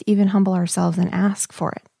we'll just even humble ourselves and ask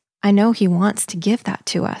for it. I know he wants to give that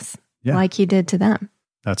to us like he did to them.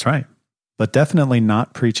 That's right. But definitely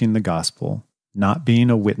not preaching the gospel, not being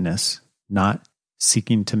a witness, not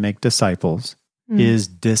seeking to make disciples is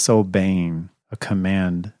disobeying a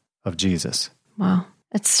command of Jesus. Wow.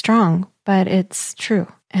 It's strong, but it's true.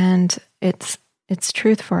 And it's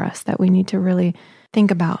truth for us that we need to really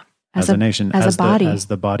think about as a nation, as a body. As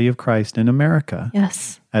the body of Christ in America.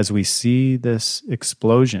 Yes. As we see this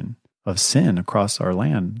explosion of sin across our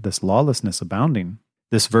land, this lawlessness abounding,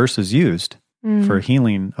 this verse is used for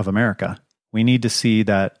healing of America. We need to see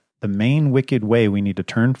that the main wicked way we need to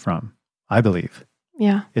turn from, I believe,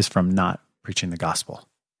 is from not preaching the gospel.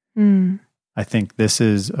 I think this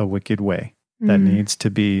is a wicked way that needs to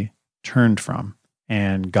be turned from,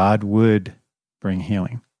 and God would bring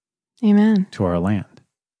healing to our land.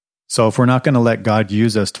 So if we're not going to let God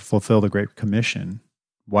use us to fulfill the Great Commission,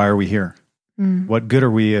 why are we here? What good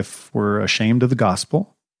are we if we're ashamed of the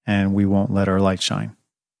gospel and we won't let our light shine?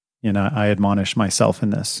 I admonish myself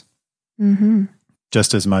in this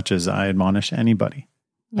just as much as I admonish anybody.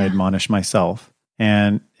 I admonish myself.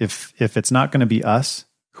 And if it's not going to be us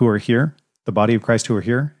who are here, the body of Christ who are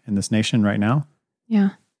here in this nation right now,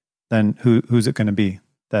 then who's it going to be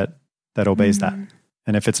that obeys that?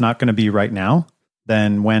 And if it's not going to be right now,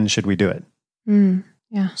 then when should we do it?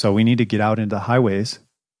 So we need to get out into the highways,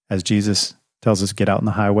 as Jesus tells us, get out in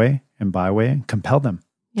the highway and byway and compel them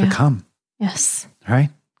to come. Yes.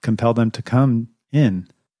 Right? Compel them to come in.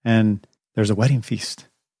 And there's a wedding feast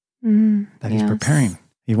that he's preparing.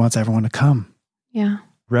 He wants everyone to come. Yeah.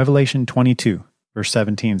 Revelation 22, verse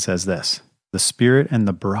 17 says this: the Spirit and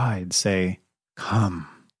the bride say, come.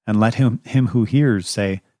 And let him who hears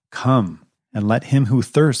say, come. And let him who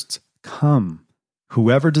thirsts come.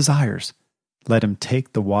 Whoever desires, let him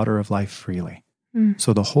take the water of life freely.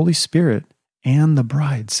 So the Holy Spirit and the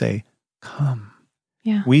bride say, come.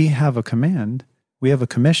 Yeah. We have a command, we have a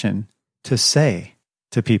commission to say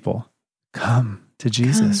to people, come to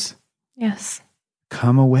Jesus. Come. Yes.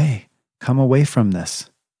 Come away from this.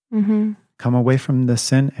 Come away from the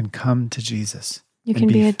sin and come to Jesus. You can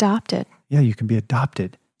be adopted. Yeah, you can be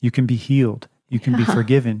adopted. You can be healed. You can be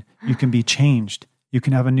forgiven. You can be changed. You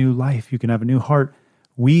can have a new life. You can have a new heart.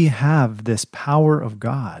 We have this power of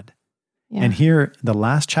God. Yeah. And here, the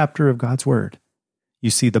last chapter of God's word, you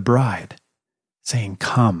see the bride saying,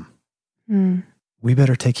 come. We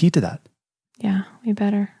better take heed to that. Yeah, we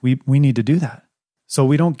better. We need to do that. So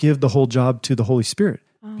we don't give the whole job to the Holy Spirit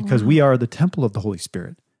because we are the temple of the Holy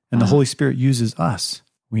Spirit and the Holy Spirit uses us.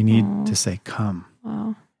 We need to say, come.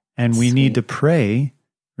 Wow. And we need Sweet. to pray.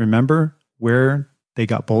 Remember where they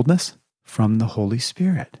got boldness? From the Holy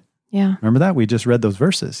Spirit. Yeah. Remember that? We just read those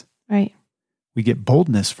verses. Right. We get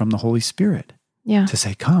boldness from the Holy Spirit Yeah. to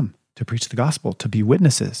say, come, to preach the gospel, to be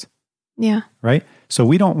witnesses, Yeah. right? So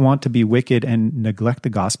we don't want to be wicked and neglect the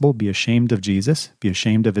gospel, be ashamed of Jesus, be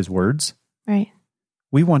ashamed of his words. Right.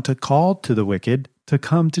 We want to call to the wicked to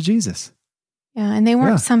come to Jesus. Yeah. And they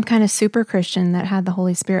weren't Yeah. some kind of super Christian that had the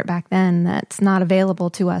Holy Spirit back then that's not available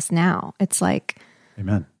to us now. It's like,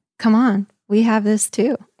 Amen. come on, we have this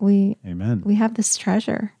too. We Amen. have this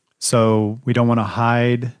treasure. So we don't want to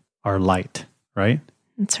hide our light, right?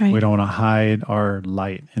 That's right. We don't want to hide our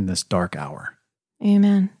light in this dark hour,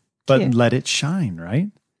 Amen. but Cute. let it shine,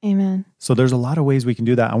 right? Amen. So there's a lot of ways we can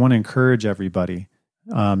do that. I want to encourage everybody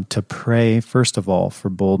to pray, first of all, for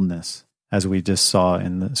boldness, as we just saw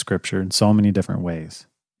in the scripture in so many different ways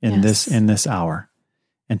in Yes. this hour,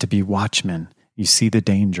 and to be watchmen. You see the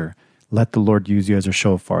danger. Let the Lord use you as a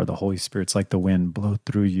shofar. The Holy Spirit's like the wind, blow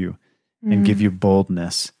through you and give you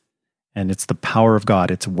boldness. And it's the power of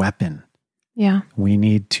God. It's a weapon. Yeah. We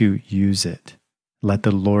need to use it. Let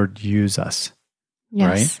the Lord use us.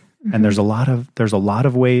 Yes. And there's a lot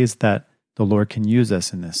of ways that the Lord can use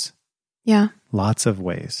us in this. Yeah. Lots of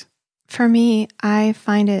ways. For me, I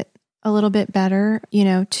find it a little bit better,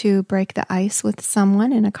 to break the ice with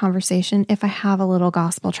someone in a conversation if I have a little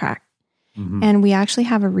gospel tract. Mhm. And we actually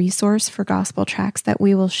have a resource for gospel tracts that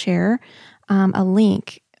we will share, a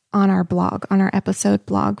link on our blog, on our episode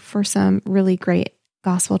blog, for some really great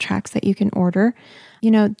gospel tracts that you can order.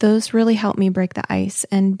 Those really help me break the ice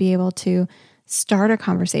and be able to start a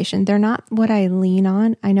conversation. They're not what I lean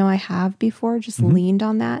on. I know I have before just leaned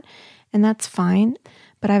on that, and that's fine.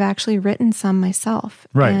 But I've actually written some myself.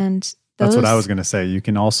 Right. And That's what I those- was going to say. You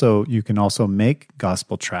can also make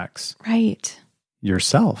gospel tracts Right.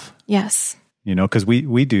 yourself. Yes. Because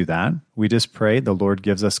we do that. We just pray. The Lord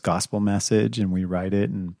gives us gospel message, and we write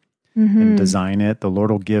it and design it. The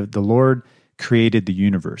Lord created the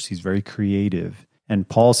universe. He's very creative. And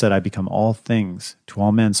Paul said, I become all things to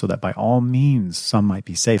all men so that by all means some might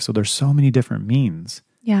be saved. So there's so many different means.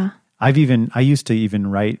 Yeah. I used to even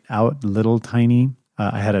write out little tiny,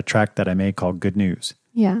 I had a tract that I made called Good News.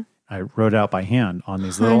 Yeah. I wrote it out by hand on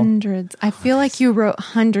these little, Hundreds. I feel like you wrote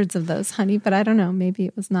hundreds of those, honey, but I don't know. Maybe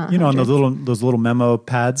it was not. on hundreds. those little memo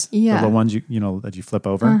pads, Yeah. the little ones that you flip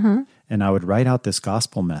over. And I would write out this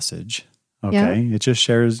gospel message. Okay. It just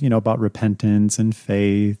shares, about repentance and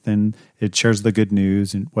faith, and it shares the good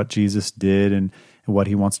news and what Jesus did and what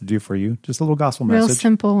he wants to do for you. Just a little gospel Real message.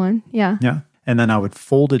 simple one. Yeah. Yeah. And then I would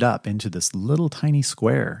fold it up into this little tiny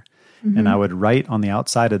square. And I would write on the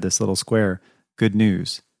outside of this little square, good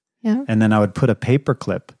news. Yeah. And then I would put a paper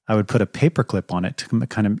clip on it to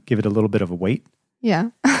kind of give it a little bit of a weight. Yeah.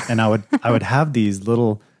 And I would have these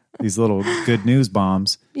little good news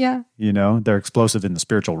bombs, Yeah. they're explosive in the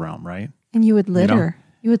spiritual realm, right? And you would litter.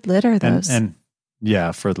 You would litter those. And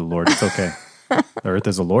yeah, for the Lord, it's okay. The earth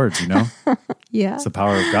is the Lord's, yeah. It's the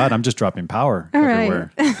power of God. I'm just dropping power All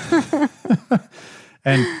everywhere.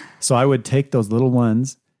 And so I would take those little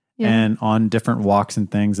ones and on different walks and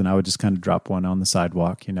things, and I would just kind of drop one on the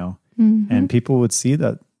sidewalk, and people would see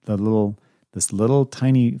that this little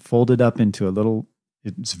tiny folded up into a little,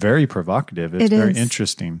 it's very provocative. It's It very is.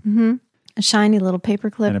 interesting. A shiny little paper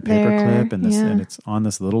clip And a paper there. clip and it's on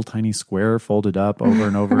this little tiny square folded up over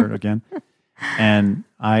and over again. And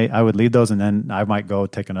I would leave those, and then I might go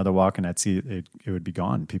take another walk, and I'd see it would be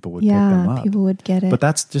gone. People would pick them up. People would get it. But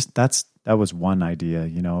that was one idea,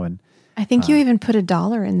 and I think you even put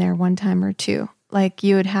 $1 in there one time or two. Like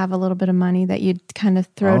you would have a little bit of money that you'd kind of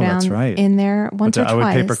throw down that's right. in there once or I would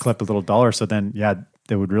twice. paper clip a little $1. So then,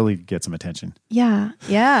 they would really get some attention. Yeah.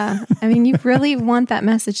 Yeah. I mean, you really want that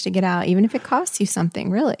message to get out, even if it costs you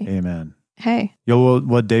something, really. Amen. Hey,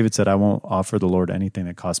 What David said, I won't offer the Lord anything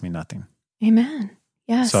that costs me nothing. amen.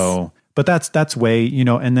 Yes. So, but that's way,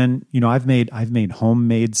 and then, I've made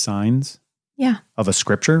homemade signs yeah. of a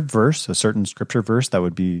certain scripture verse that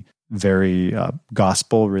would be very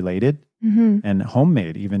gospel related and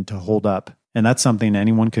homemade, even to hold up. And that's something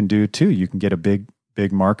anyone can do too. You can get a big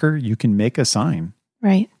marker. You can make a sign.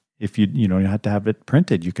 Right. If you don't have to have it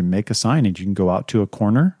printed, you can make a sign, and you can go out to a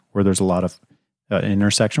corner where there's a lot of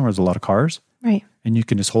intersection where there's a lot of cars, Right. and you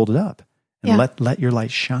can just hold it up and let your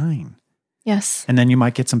light shine. Yes. And then you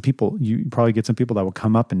might get some people. You probably get some people that will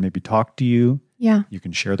come up and maybe talk to you. Yeah. You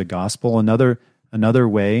can share the gospel. Another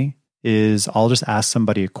way is I'll just ask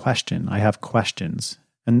somebody a question. I have questions,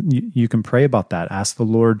 and you can pray about that. Ask the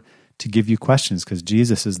Lord to give you questions, because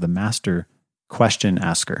Jesus is the master question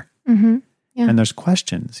asker. Mm-hmm. Yeah. And there's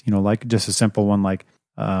questions, like just a simple one, like,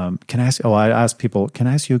 can I ask, I ask people, can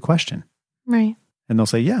I ask you a question? Right. And they'll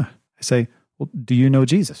say, yeah. I say, well, do you know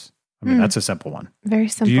Jesus? I mean, that's a simple one. Very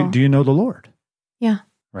simple. Do you know the Lord? Yeah.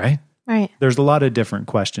 Right? Right. There's a lot of different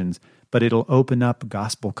questions, but it'll open up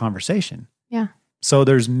gospel conversation. Yeah. So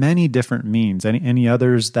there's many different means. Any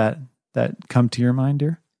others that come to your mind,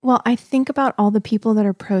 dear? Well, I think about all the people that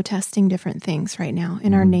are protesting different things right now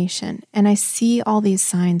in our nation, and I see all these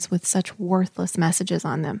signs with such worthless messages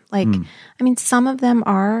on them. Like, I mean, some of them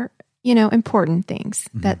are, important things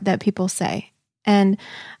that people say. And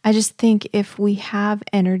I just think if we have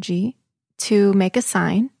energy to make a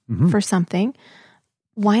sign for something,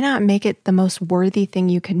 why not make it the most worthy thing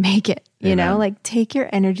you can make it? Like take your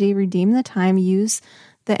energy, redeem the time, use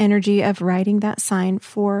the energy of writing that sign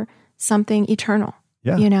for something eternal.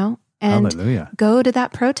 Yeah. And Hallelujah. Go to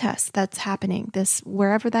that protest that's happening,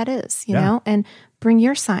 wherever that is, you know, and bring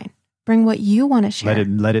your sign, bring what you want to share.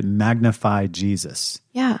 Let it magnify Jesus.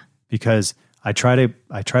 Yeah. Because I try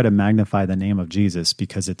to magnify the name of Jesus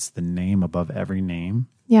because it's the name above every name.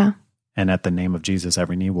 Yeah. And at the name of Jesus,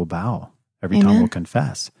 every knee will bow. Every tongue will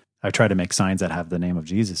confess. I try to make signs that have the name of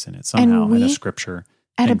Jesus in it somehow in a scripture.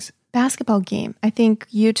 At a basketball game, I think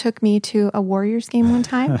you took me to a Warriors game one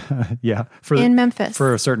time. Yeah. In Memphis.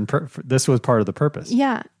 For a certain this was part of the purpose.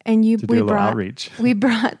 Yeah. And we brought outreach. We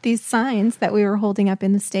brought these signs that we were holding up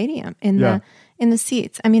in the stadium, in the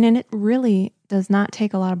seats. I mean, and it really does not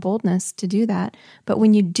take a lot of boldness to do that. But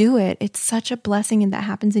when you do it, it's such a blessing and that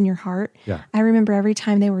happens in your heart. Yeah. I remember every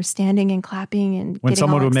time they were standing and clapping and when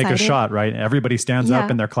someone would excited. make a shot, right? Everybody stands up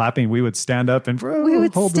and they're clapping. We would stand up and we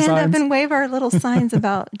would hold the stand signs. up and wave our little signs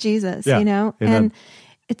about Jesus, Amen. And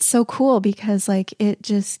it's so cool because it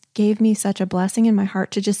just gave me such a blessing in my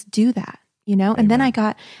heart to just do that. And then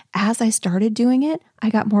as I started doing it, I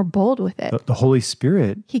got more bold with it. The Holy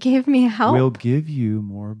Spirit, He gave me help. Will give you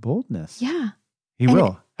more boldness. Yeah. He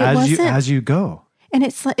will. As you go. And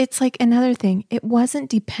it's like another thing. It wasn't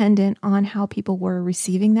dependent on how people were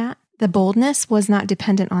receiving that. The boldness was not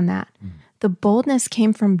dependent on that. The boldness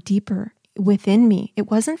came from deeper within me.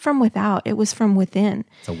 It wasn't from without. It was from within.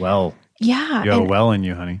 It's a well. Yeah. You have a well in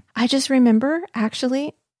you, honey. I just remember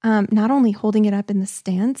actually not only holding it up in the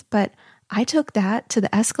stands, but I took that to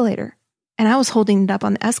the escalator and I was holding it up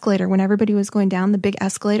on the escalator when everybody was going down the big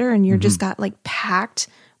escalator and you just got like packed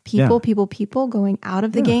people going out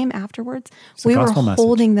of the game afterwards. We were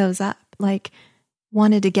holding those up, like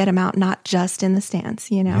wanted to get them out, not just in the stands,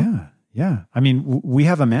 Yeah. Yeah. I mean, we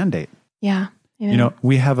have a mandate. Yeah. Amen.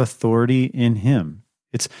 We have authority in Him.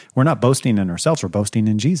 We're not boasting in ourselves. We're boasting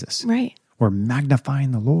in Jesus. Right. We're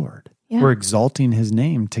magnifying the Lord. Yeah. We're exalting His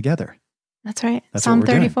name together. That's right. That's Psalm what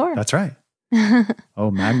we're 34. Doing. That's right.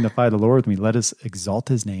 Oh, magnify the Lord with me. Let us exalt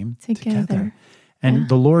His name together. And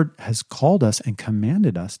the Lord has called us and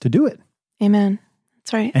commanded us to do it. Amen.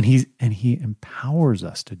 That's right. And He empowers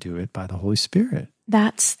us to do it by the Holy Spirit.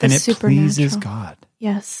 That's the supernatural. And it pleases God.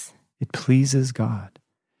 Yes. It pleases God.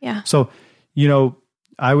 Yeah. So,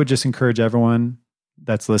 I would just encourage everyone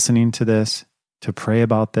that's listening to this to pray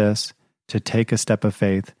about this, to take a step of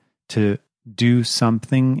faith, to do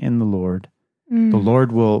something in the Lord. The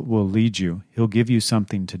Lord will lead you. He'll give you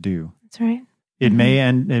something to do. That's right. It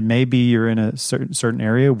may be you're in a certain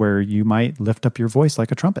area where you might lift up your voice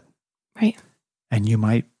like a trumpet. Right. And you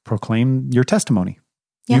might proclaim your testimony.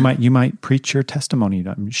 Yeah. You might preach your testimony,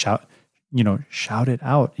 shout it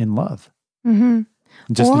out in love. Mm-hmm.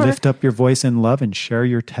 Just lift up your voice in love and share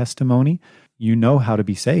your testimony. You know how to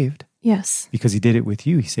be saved. Yes. Because He did it with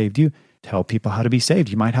you. He saved you. Tell people how to be saved.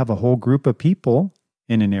 You might have a whole group of people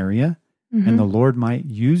in an area, and the Lord might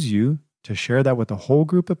use you to share that with a whole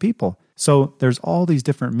group of people. So there's all these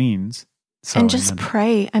different means. And just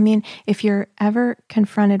pray. I mean, if you're ever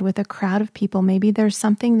confronted with a crowd of people, maybe there's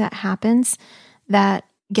something that happens that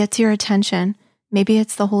gets your attention. Maybe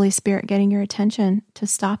it's the Holy Spirit getting your attention to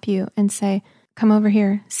stop you and say, come over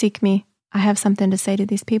here, seek me. I have something to say to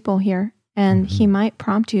these people here. And He might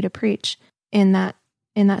prompt you to preach in that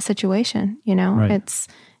situation. Right. It's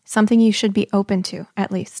something you should be open to, at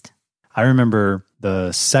least. I remember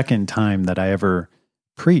the second time that I ever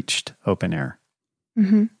preached open air.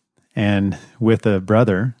 Mm-hmm. And with a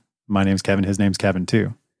brother, my name's Kevin, his name's Kevin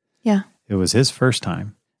too. Yeah. It was his first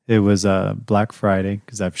time. It was Black Friday,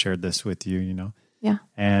 because I've shared this with you, Yeah.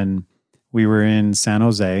 And we were in San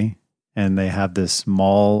Jose, and they have this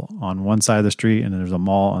mall on one side of the street, and then there's a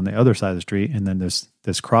mall on the other side of the street, and then there's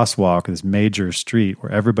this crosswalk, this major street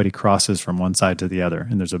where everybody crosses from one side to the other,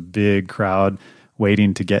 and there's a big crowd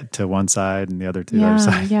waiting to get to one side and the other to the other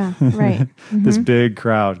side. Yeah, right. This big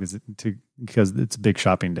crowd because it's a big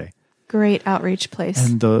shopping day. Great outreach place.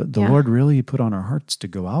 And the Lord really put on our hearts to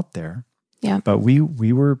go out there Yeah. But we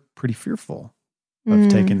were pretty fearful of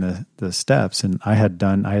taking the steps. And I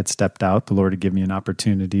had stepped out. The Lord had given me an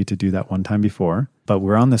opportunity to do that one time before. But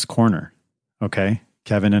we're on this corner, okay,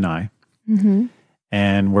 Kevin and I. Mm-hmm.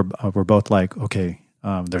 And we're both like, okay,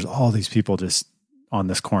 there's all these people just on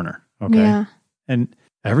this corner, okay? Yeah. And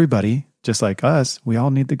everybody, just like us, we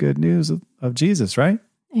all need the good news of Jesus, right?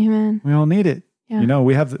 Amen. We all need it. Yeah. You know,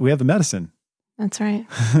 we have the medicine. That's right.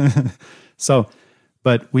 So,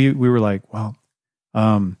 but we were like, well,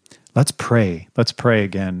 let's pray. Let's pray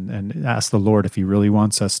again and ask the Lord if he really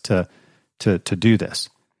wants us to do this.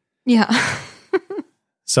 Yeah.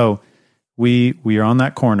 So we are on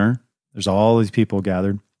that corner. There's all these people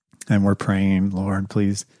gathered and we're praying, Lord,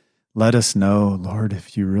 please let us know, Lord,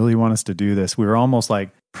 if you really want us to do this. We were almost like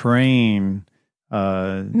praying.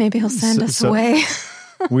 Maybe he'll send us away.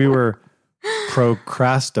 We were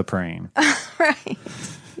procrastinating. Right.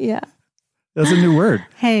 Yeah. That's a new word.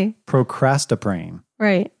 Hey. Procrastinating.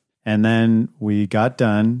 Right. And then we got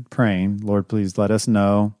done praying, Lord, please let us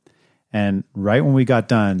know. And right when we got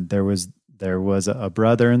done, there was a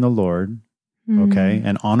brother in the Lord, okay,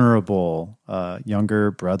 an honorable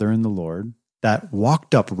younger brother in the Lord that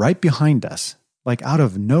walked up right behind us, like out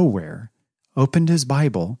of nowhere, opened his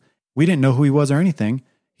Bible. We didn't know who he was or anything.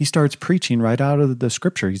 He starts preaching right out of the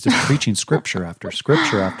scripture. He's just preaching scripture after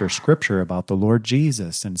scripture after scripture about the Lord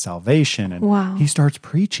Jesus and salvation. And wow. He starts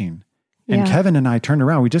preaching. And Yeah. Kevin and I turned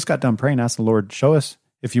around. We just got done praying, asked the Lord, show us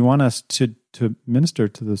if you want us to minister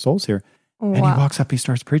to the souls here. And he Wow. walks up, he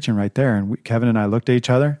starts preaching right there. And Kevin and I looked at each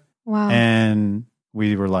other Wow. and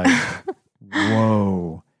we were like,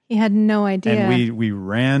 whoa. He had no idea. And we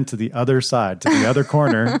ran to the other side, to the other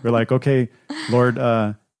corner. We're like, okay, Lord,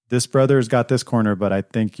 this brother's got this corner, but I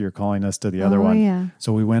think you're calling us to the other one. Yeah.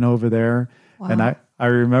 So we went over there. Wow. And I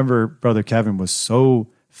remember Brother Kevin was so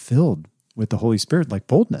filled with the Holy Spirit, like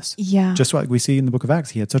boldness. Yeah. Just like we see in the book of Acts.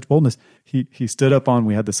 He had such boldness. He stood up on,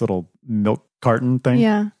 we had this little milk carton thing.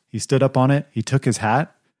 Yeah. He stood up on it. He took his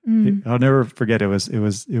hat. I'll never forget. It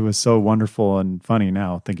was so wonderful and funny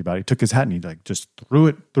now thinking about it. He took his hat and he like just threw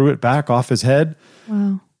it back off his head.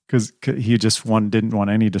 Wow. Because he just didn't want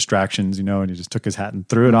any distractions, and he just took his hat and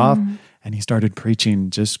threw it off. And he started preaching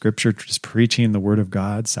just scripture, just preaching the word of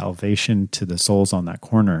God, salvation to the souls on that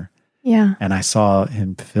corner. Yeah. And I saw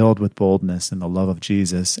him filled with boldness and the love of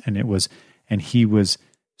Jesus. And he was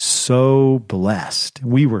so blessed.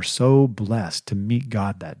 We were so blessed to meet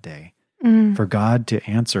God that day, for God to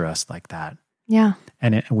answer us like that. Yeah.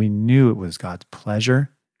 And we knew it was God's pleasure.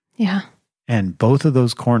 Yeah. And both of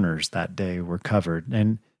those corners that day were covered.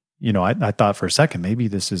 And, I thought for a second, maybe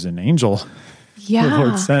this is an angel Yeah. the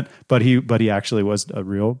Lord sent, but he actually was a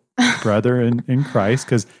real brother in Christ.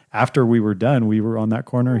 Because after we were done, we were on that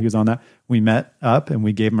corner. He was on that. We met up and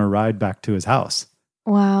we gave him a ride back to his house.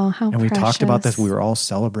 Wow. How And we talked about this. precious. We were all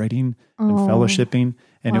celebrating and Oh, fellowshipping.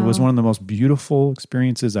 And it was wow. one of the most beautiful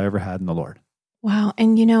experiences I ever had in the Lord. Wow.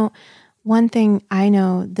 And one thing I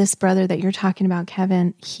know, this brother that you're talking about,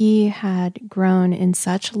 Kevin, he had grown in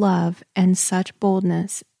such love and such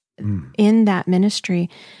boldness in that ministry.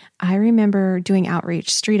 I remember doing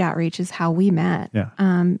outreach. Street outreach is how we met. Yeah.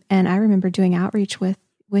 And I remember doing outreach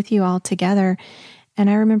with you all together. And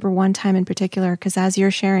I remember one time in particular, because as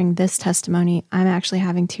you're sharing this testimony, I'm actually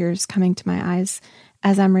having tears coming to my eyes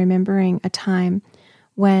as I'm remembering a time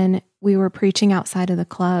when we were preaching outside of the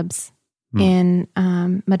clubs in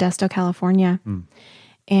Modesto, California.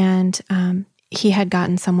 And he had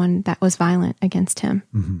gotten someone that was violent against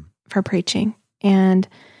him for preaching. And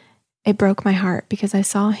it broke my heart because I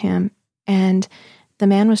saw him and the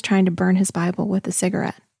man was trying to burn his Bible with a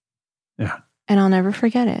cigarette. Yeah. And I'll never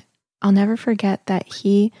forget it. I'll never forget that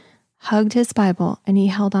he hugged his Bible and he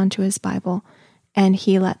held onto his Bible and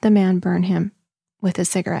he let the man burn him with his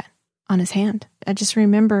cigarette on his hand. I just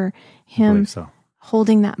remember I him believe so.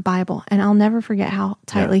 holding that Bible. And I'll never forget how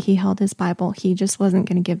tightly he held his Bible. He just wasn't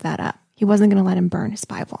going to give that up. He wasn't going to let him burn his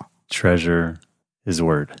Bible. Treasure his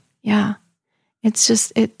word. Yeah.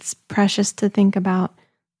 It's precious to think about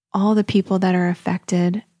all the people that are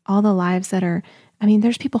affected, all the lives that are,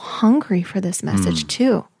 there's people hungry for this message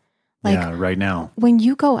too. Like right now. when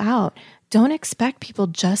you go out, don't expect people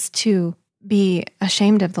just to be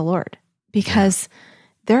ashamed of the Lord because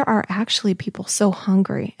there are actually people so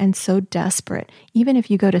hungry and so desperate. Even if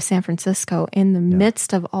you go to San Francisco in the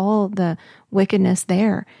midst of all the wickedness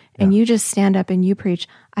there and you just stand up and you preach,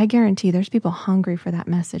 I guarantee there's people hungry for that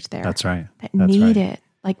message there. That's right. That That's need right. it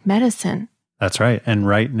like medicine. That's right. And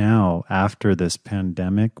right now, after this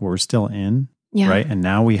pandemic, we're still in, Yeah. right? And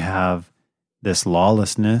now we have this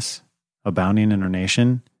lawlessness abounding in our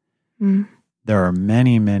nation. There are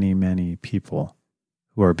many, many, many people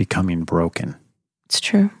who are becoming broken. It's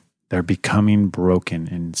true. They're becoming broken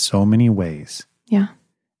in so many ways. Yeah.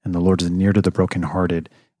 And the Lord is near to the brokenhearted.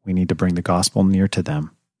 We need to bring the gospel near to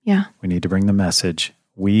them. Yeah. We need to bring the message.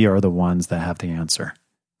 We are the ones that have the answer.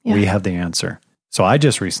 Yeah. We have the answer. So I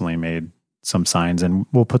just recently made some signs, and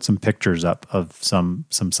we'll put some pictures up of some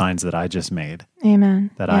signs that I just made Amen.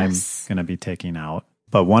 that Yes. I'm going to be taking out.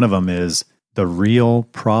 But one of them is the real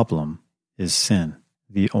problem is sin.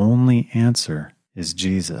 The only answer is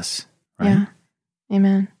Jesus, right? Yeah.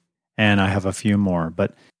 Amen. And I have a few more,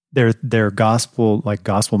 but they're gospel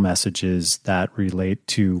messages that relate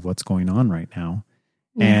to what's going on right now.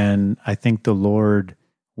 Yeah. And I think the Lord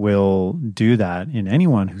will do that in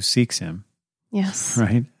anyone who seeks him, Yes.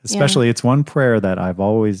 right? Especially it's one prayer that I've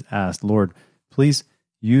always asked, Lord, please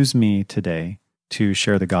use me today to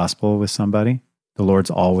share the gospel with somebody. The Lord's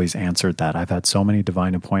always answered that. I've had so many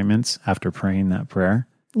divine appointments after praying that prayer.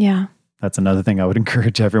 Yeah. That's another thing I would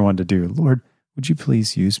encourage everyone to do. Lord, would you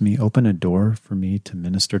please use me, open a door for me to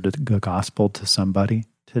minister the gospel to somebody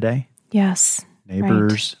today? Yes.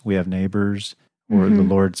 Neighbors, we have neighbors, or the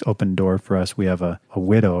Lord's opened door for us. We have a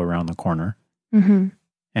widow around the corner, Mm-hmm.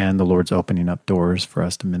 and the Lord's opening up doors for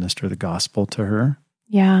us to minister the gospel to her.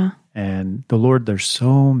 Yeah. And the Lord, there's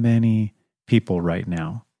so many people right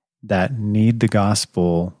now that need the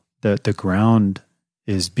gospel. The ground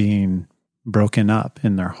is being broken up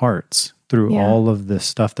in their hearts through Yeah. all of this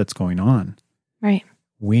stuff that's going on. Right.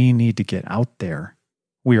 We need to get out there.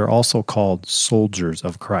 We are also called soldiers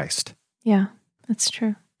of Christ. Yeah. That's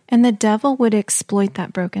true. And the devil would exploit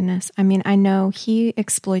that brokenness. I mean, I know he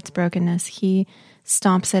exploits brokenness. He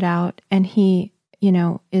stomps it out, and he,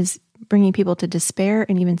 is bringing people to despair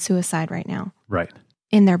and even suicide right now Right.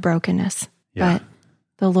 in their brokenness. Yeah. But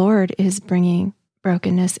the Lord is bringing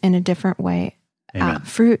brokenness in a different way, Amen.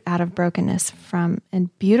 fruit out of brokenness and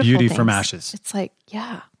beautiful Beauty things. from ashes. It's like,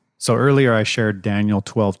 yeah. So earlier I shared Daniel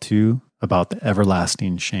 12:2 about the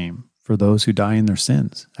everlasting shame for those who die in their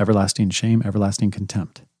sins. Everlasting shame, everlasting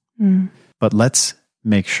contempt. Mm. But let's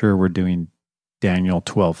make sure we're doing Daniel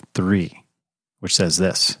 12:3, which says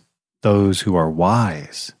this: those who are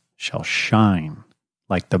wise shall shine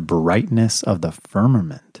like the brightness of the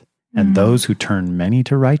firmament, and those who turn many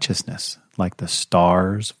to righteousness like the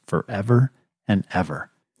stars forever and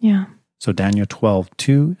ever. Yeah. So Daniel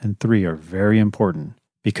 12:2 and 3 are very important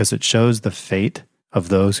because it shows the fate of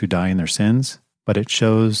those who die in their sins, but it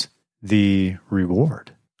shows the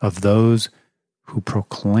reward of those who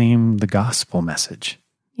proclaim the gospel message,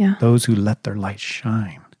 Yeah. those who let their light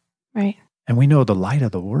shine. Right. And we know the light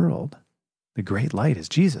of the world, the great light is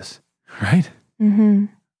Jesus, right? Mm-hmm.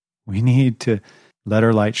 We need to let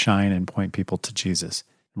our light shine and point people to Jesus.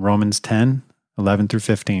 Romans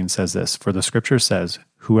 10:11-15 says this: for the scripture says,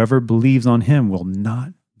 whoever believes on him will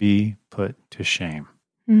not be put to shame.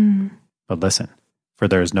 Mm. But listen, for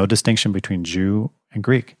there is no distinction between Jew and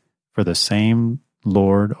Greek, for the same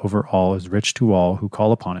Lord over all is rich to all who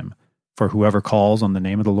call upon him. For whoever calls on the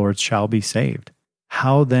name of the Lord shall be saved.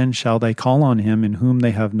 How then shall they call on him in whom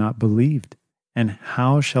they have not believed? And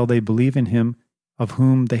how shall they believe in him of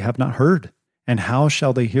whom they have not heard? And how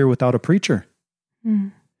shall they hear without a preacher?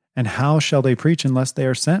 Mm. And how shall they preach unless they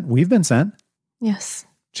are sent? We've been sent. Yes.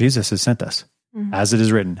 Jesus has sent us. Mm. As it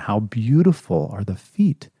is written, how beautiful are the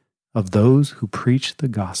feet of those who preach the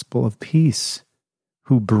gospel of peace,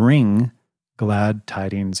 who bring glad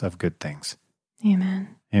tidings of good things.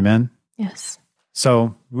 Amen. Amen. Yes.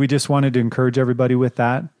 So we just wanted to encourage everybody with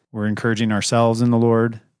that. We're encouraging ourselves in the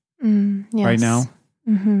Lord Yes. right now.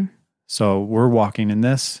 Mm-hmm. So we're walking in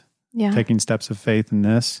this, Yeah. taking steps of faith in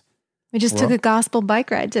this. We just took a gospel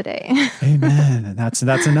bike ride today. Amen. And that's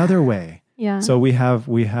another way. Yeah. So we have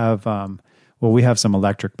some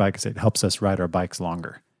electric bikes. It helps us ride our bikes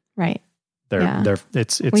longer. Right.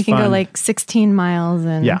 It's we can fun go like 16 miles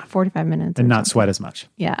in Yeah. 45 minutes. and or not something. sweat as much,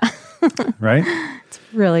 Yeah. right? It's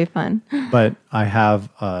really fun. But I have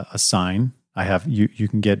a sign. I have you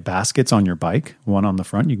can get baskets on your bike, one on the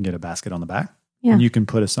front. You can get a basket on the back. Yeah. And you can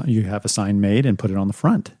you have a sign made and put it on the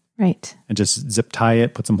front Right. and just zip tie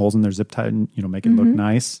it, put some holes in there, zip tie it, and, make it look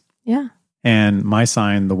nice. Yeah. And my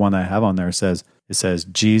sign, the one that I have on there says,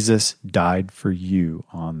 Jesus died for you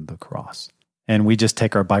on the cross. And we just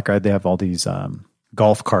take our bike ride. They have all these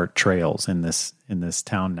golf cart trails in this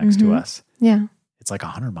town next to us. Yeah. It's like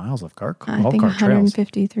 100 miles of golf I cart think trails.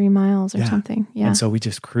 153 miles or Yeah. something. Yeah. And so we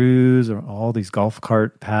just cruise all these golf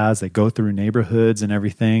cart paths. They go through neighborhoods and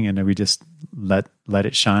everything. And then we just let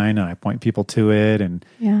it shine. And I point people to it and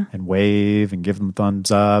wave and give them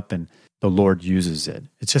thumbs up. And the Lord uses it.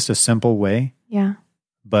 It's just a simple way, Yeah.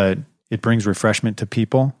 but it brings refreshment to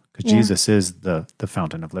people because Yeah. Jesus is the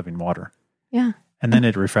fountain of living water. Yeah. And then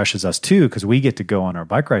it refreshes us too, because we get to go on our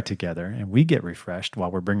bike ride together and we get refreshed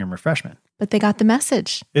while we're bringing refreshment. But they got the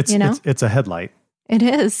message. It's a headlight. It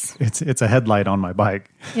is. It's a headlight on my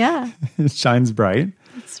bike. Yeah. It shines bright.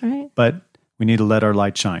 That's right. But we need to let our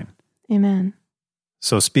light shine. Amen.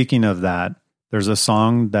 So speaking of that, there's a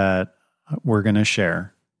song that we're going to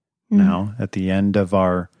share now at the end of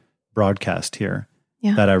our broadcast here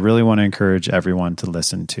that I really want to encourage everyone to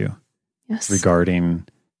listen to regarding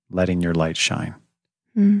letting your light shine.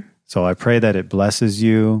 So I pray that it blesses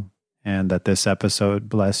you and that this episode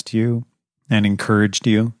blessed you and encouraged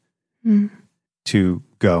you to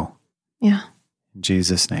go. Yeah. In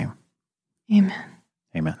Jesus' name. Amen.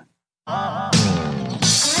 Amen.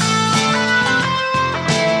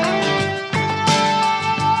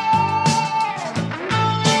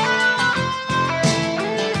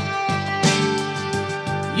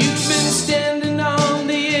 You've been standing on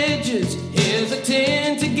the edges,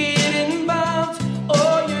 hesitant to get involved.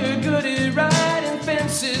 Oh, you're good at riding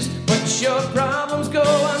fences, but your problems go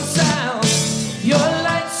unsolved. Your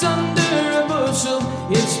light's under a bushel,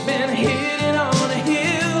 it's been hidden on a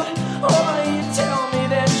hill. Oh, you tell me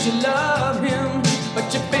that you love him,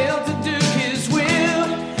 but you fail to do his will.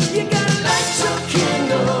 You gotta light your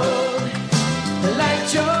candle,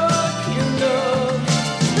 light your candle,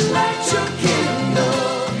 light your candle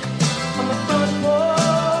on the front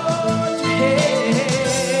porch of hell.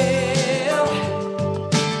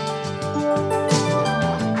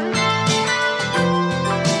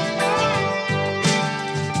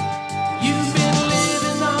 You've been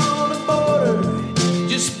living on the border,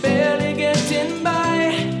 just barely getting by.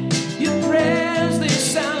 Your prayers, they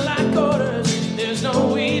sound like orders. There's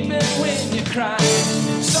no weeping when you cry.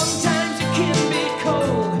 Sometimes you can be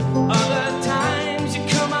cold, other times you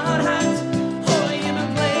come out hot. Oh, you've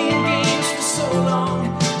been playing games for so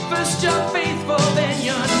long. First you're faithful, then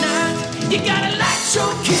you're not. You gotta light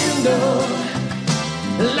your candle,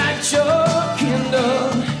 light your candle,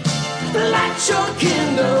 light your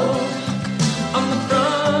candle on the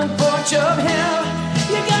front porch of hell.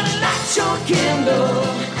 You gotta light your candle,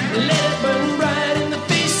 let it burn bright in the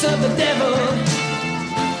face of the devil.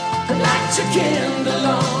 Light your candle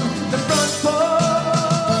on the front porch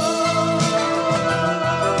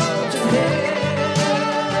of hell.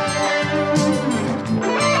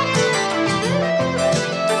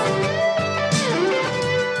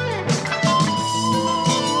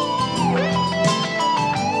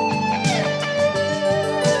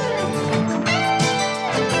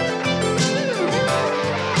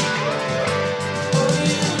 Oh,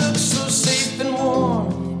 you look so safe and warm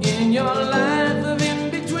in your life of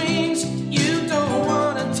in-betweens. You don't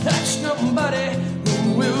want to touch nobody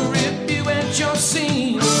who will rip you at your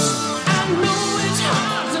seams. I know it's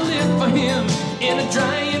hard to live for him in a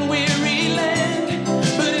dry and weary land,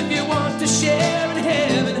 but if you want to share in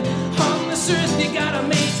heaven on this earth, you gotta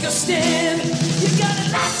make a stand. You gotta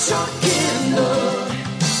light your candle,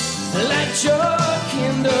 light your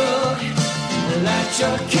candle, light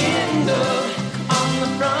your candle on the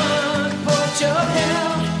front porch of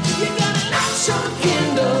hell. You gotta light your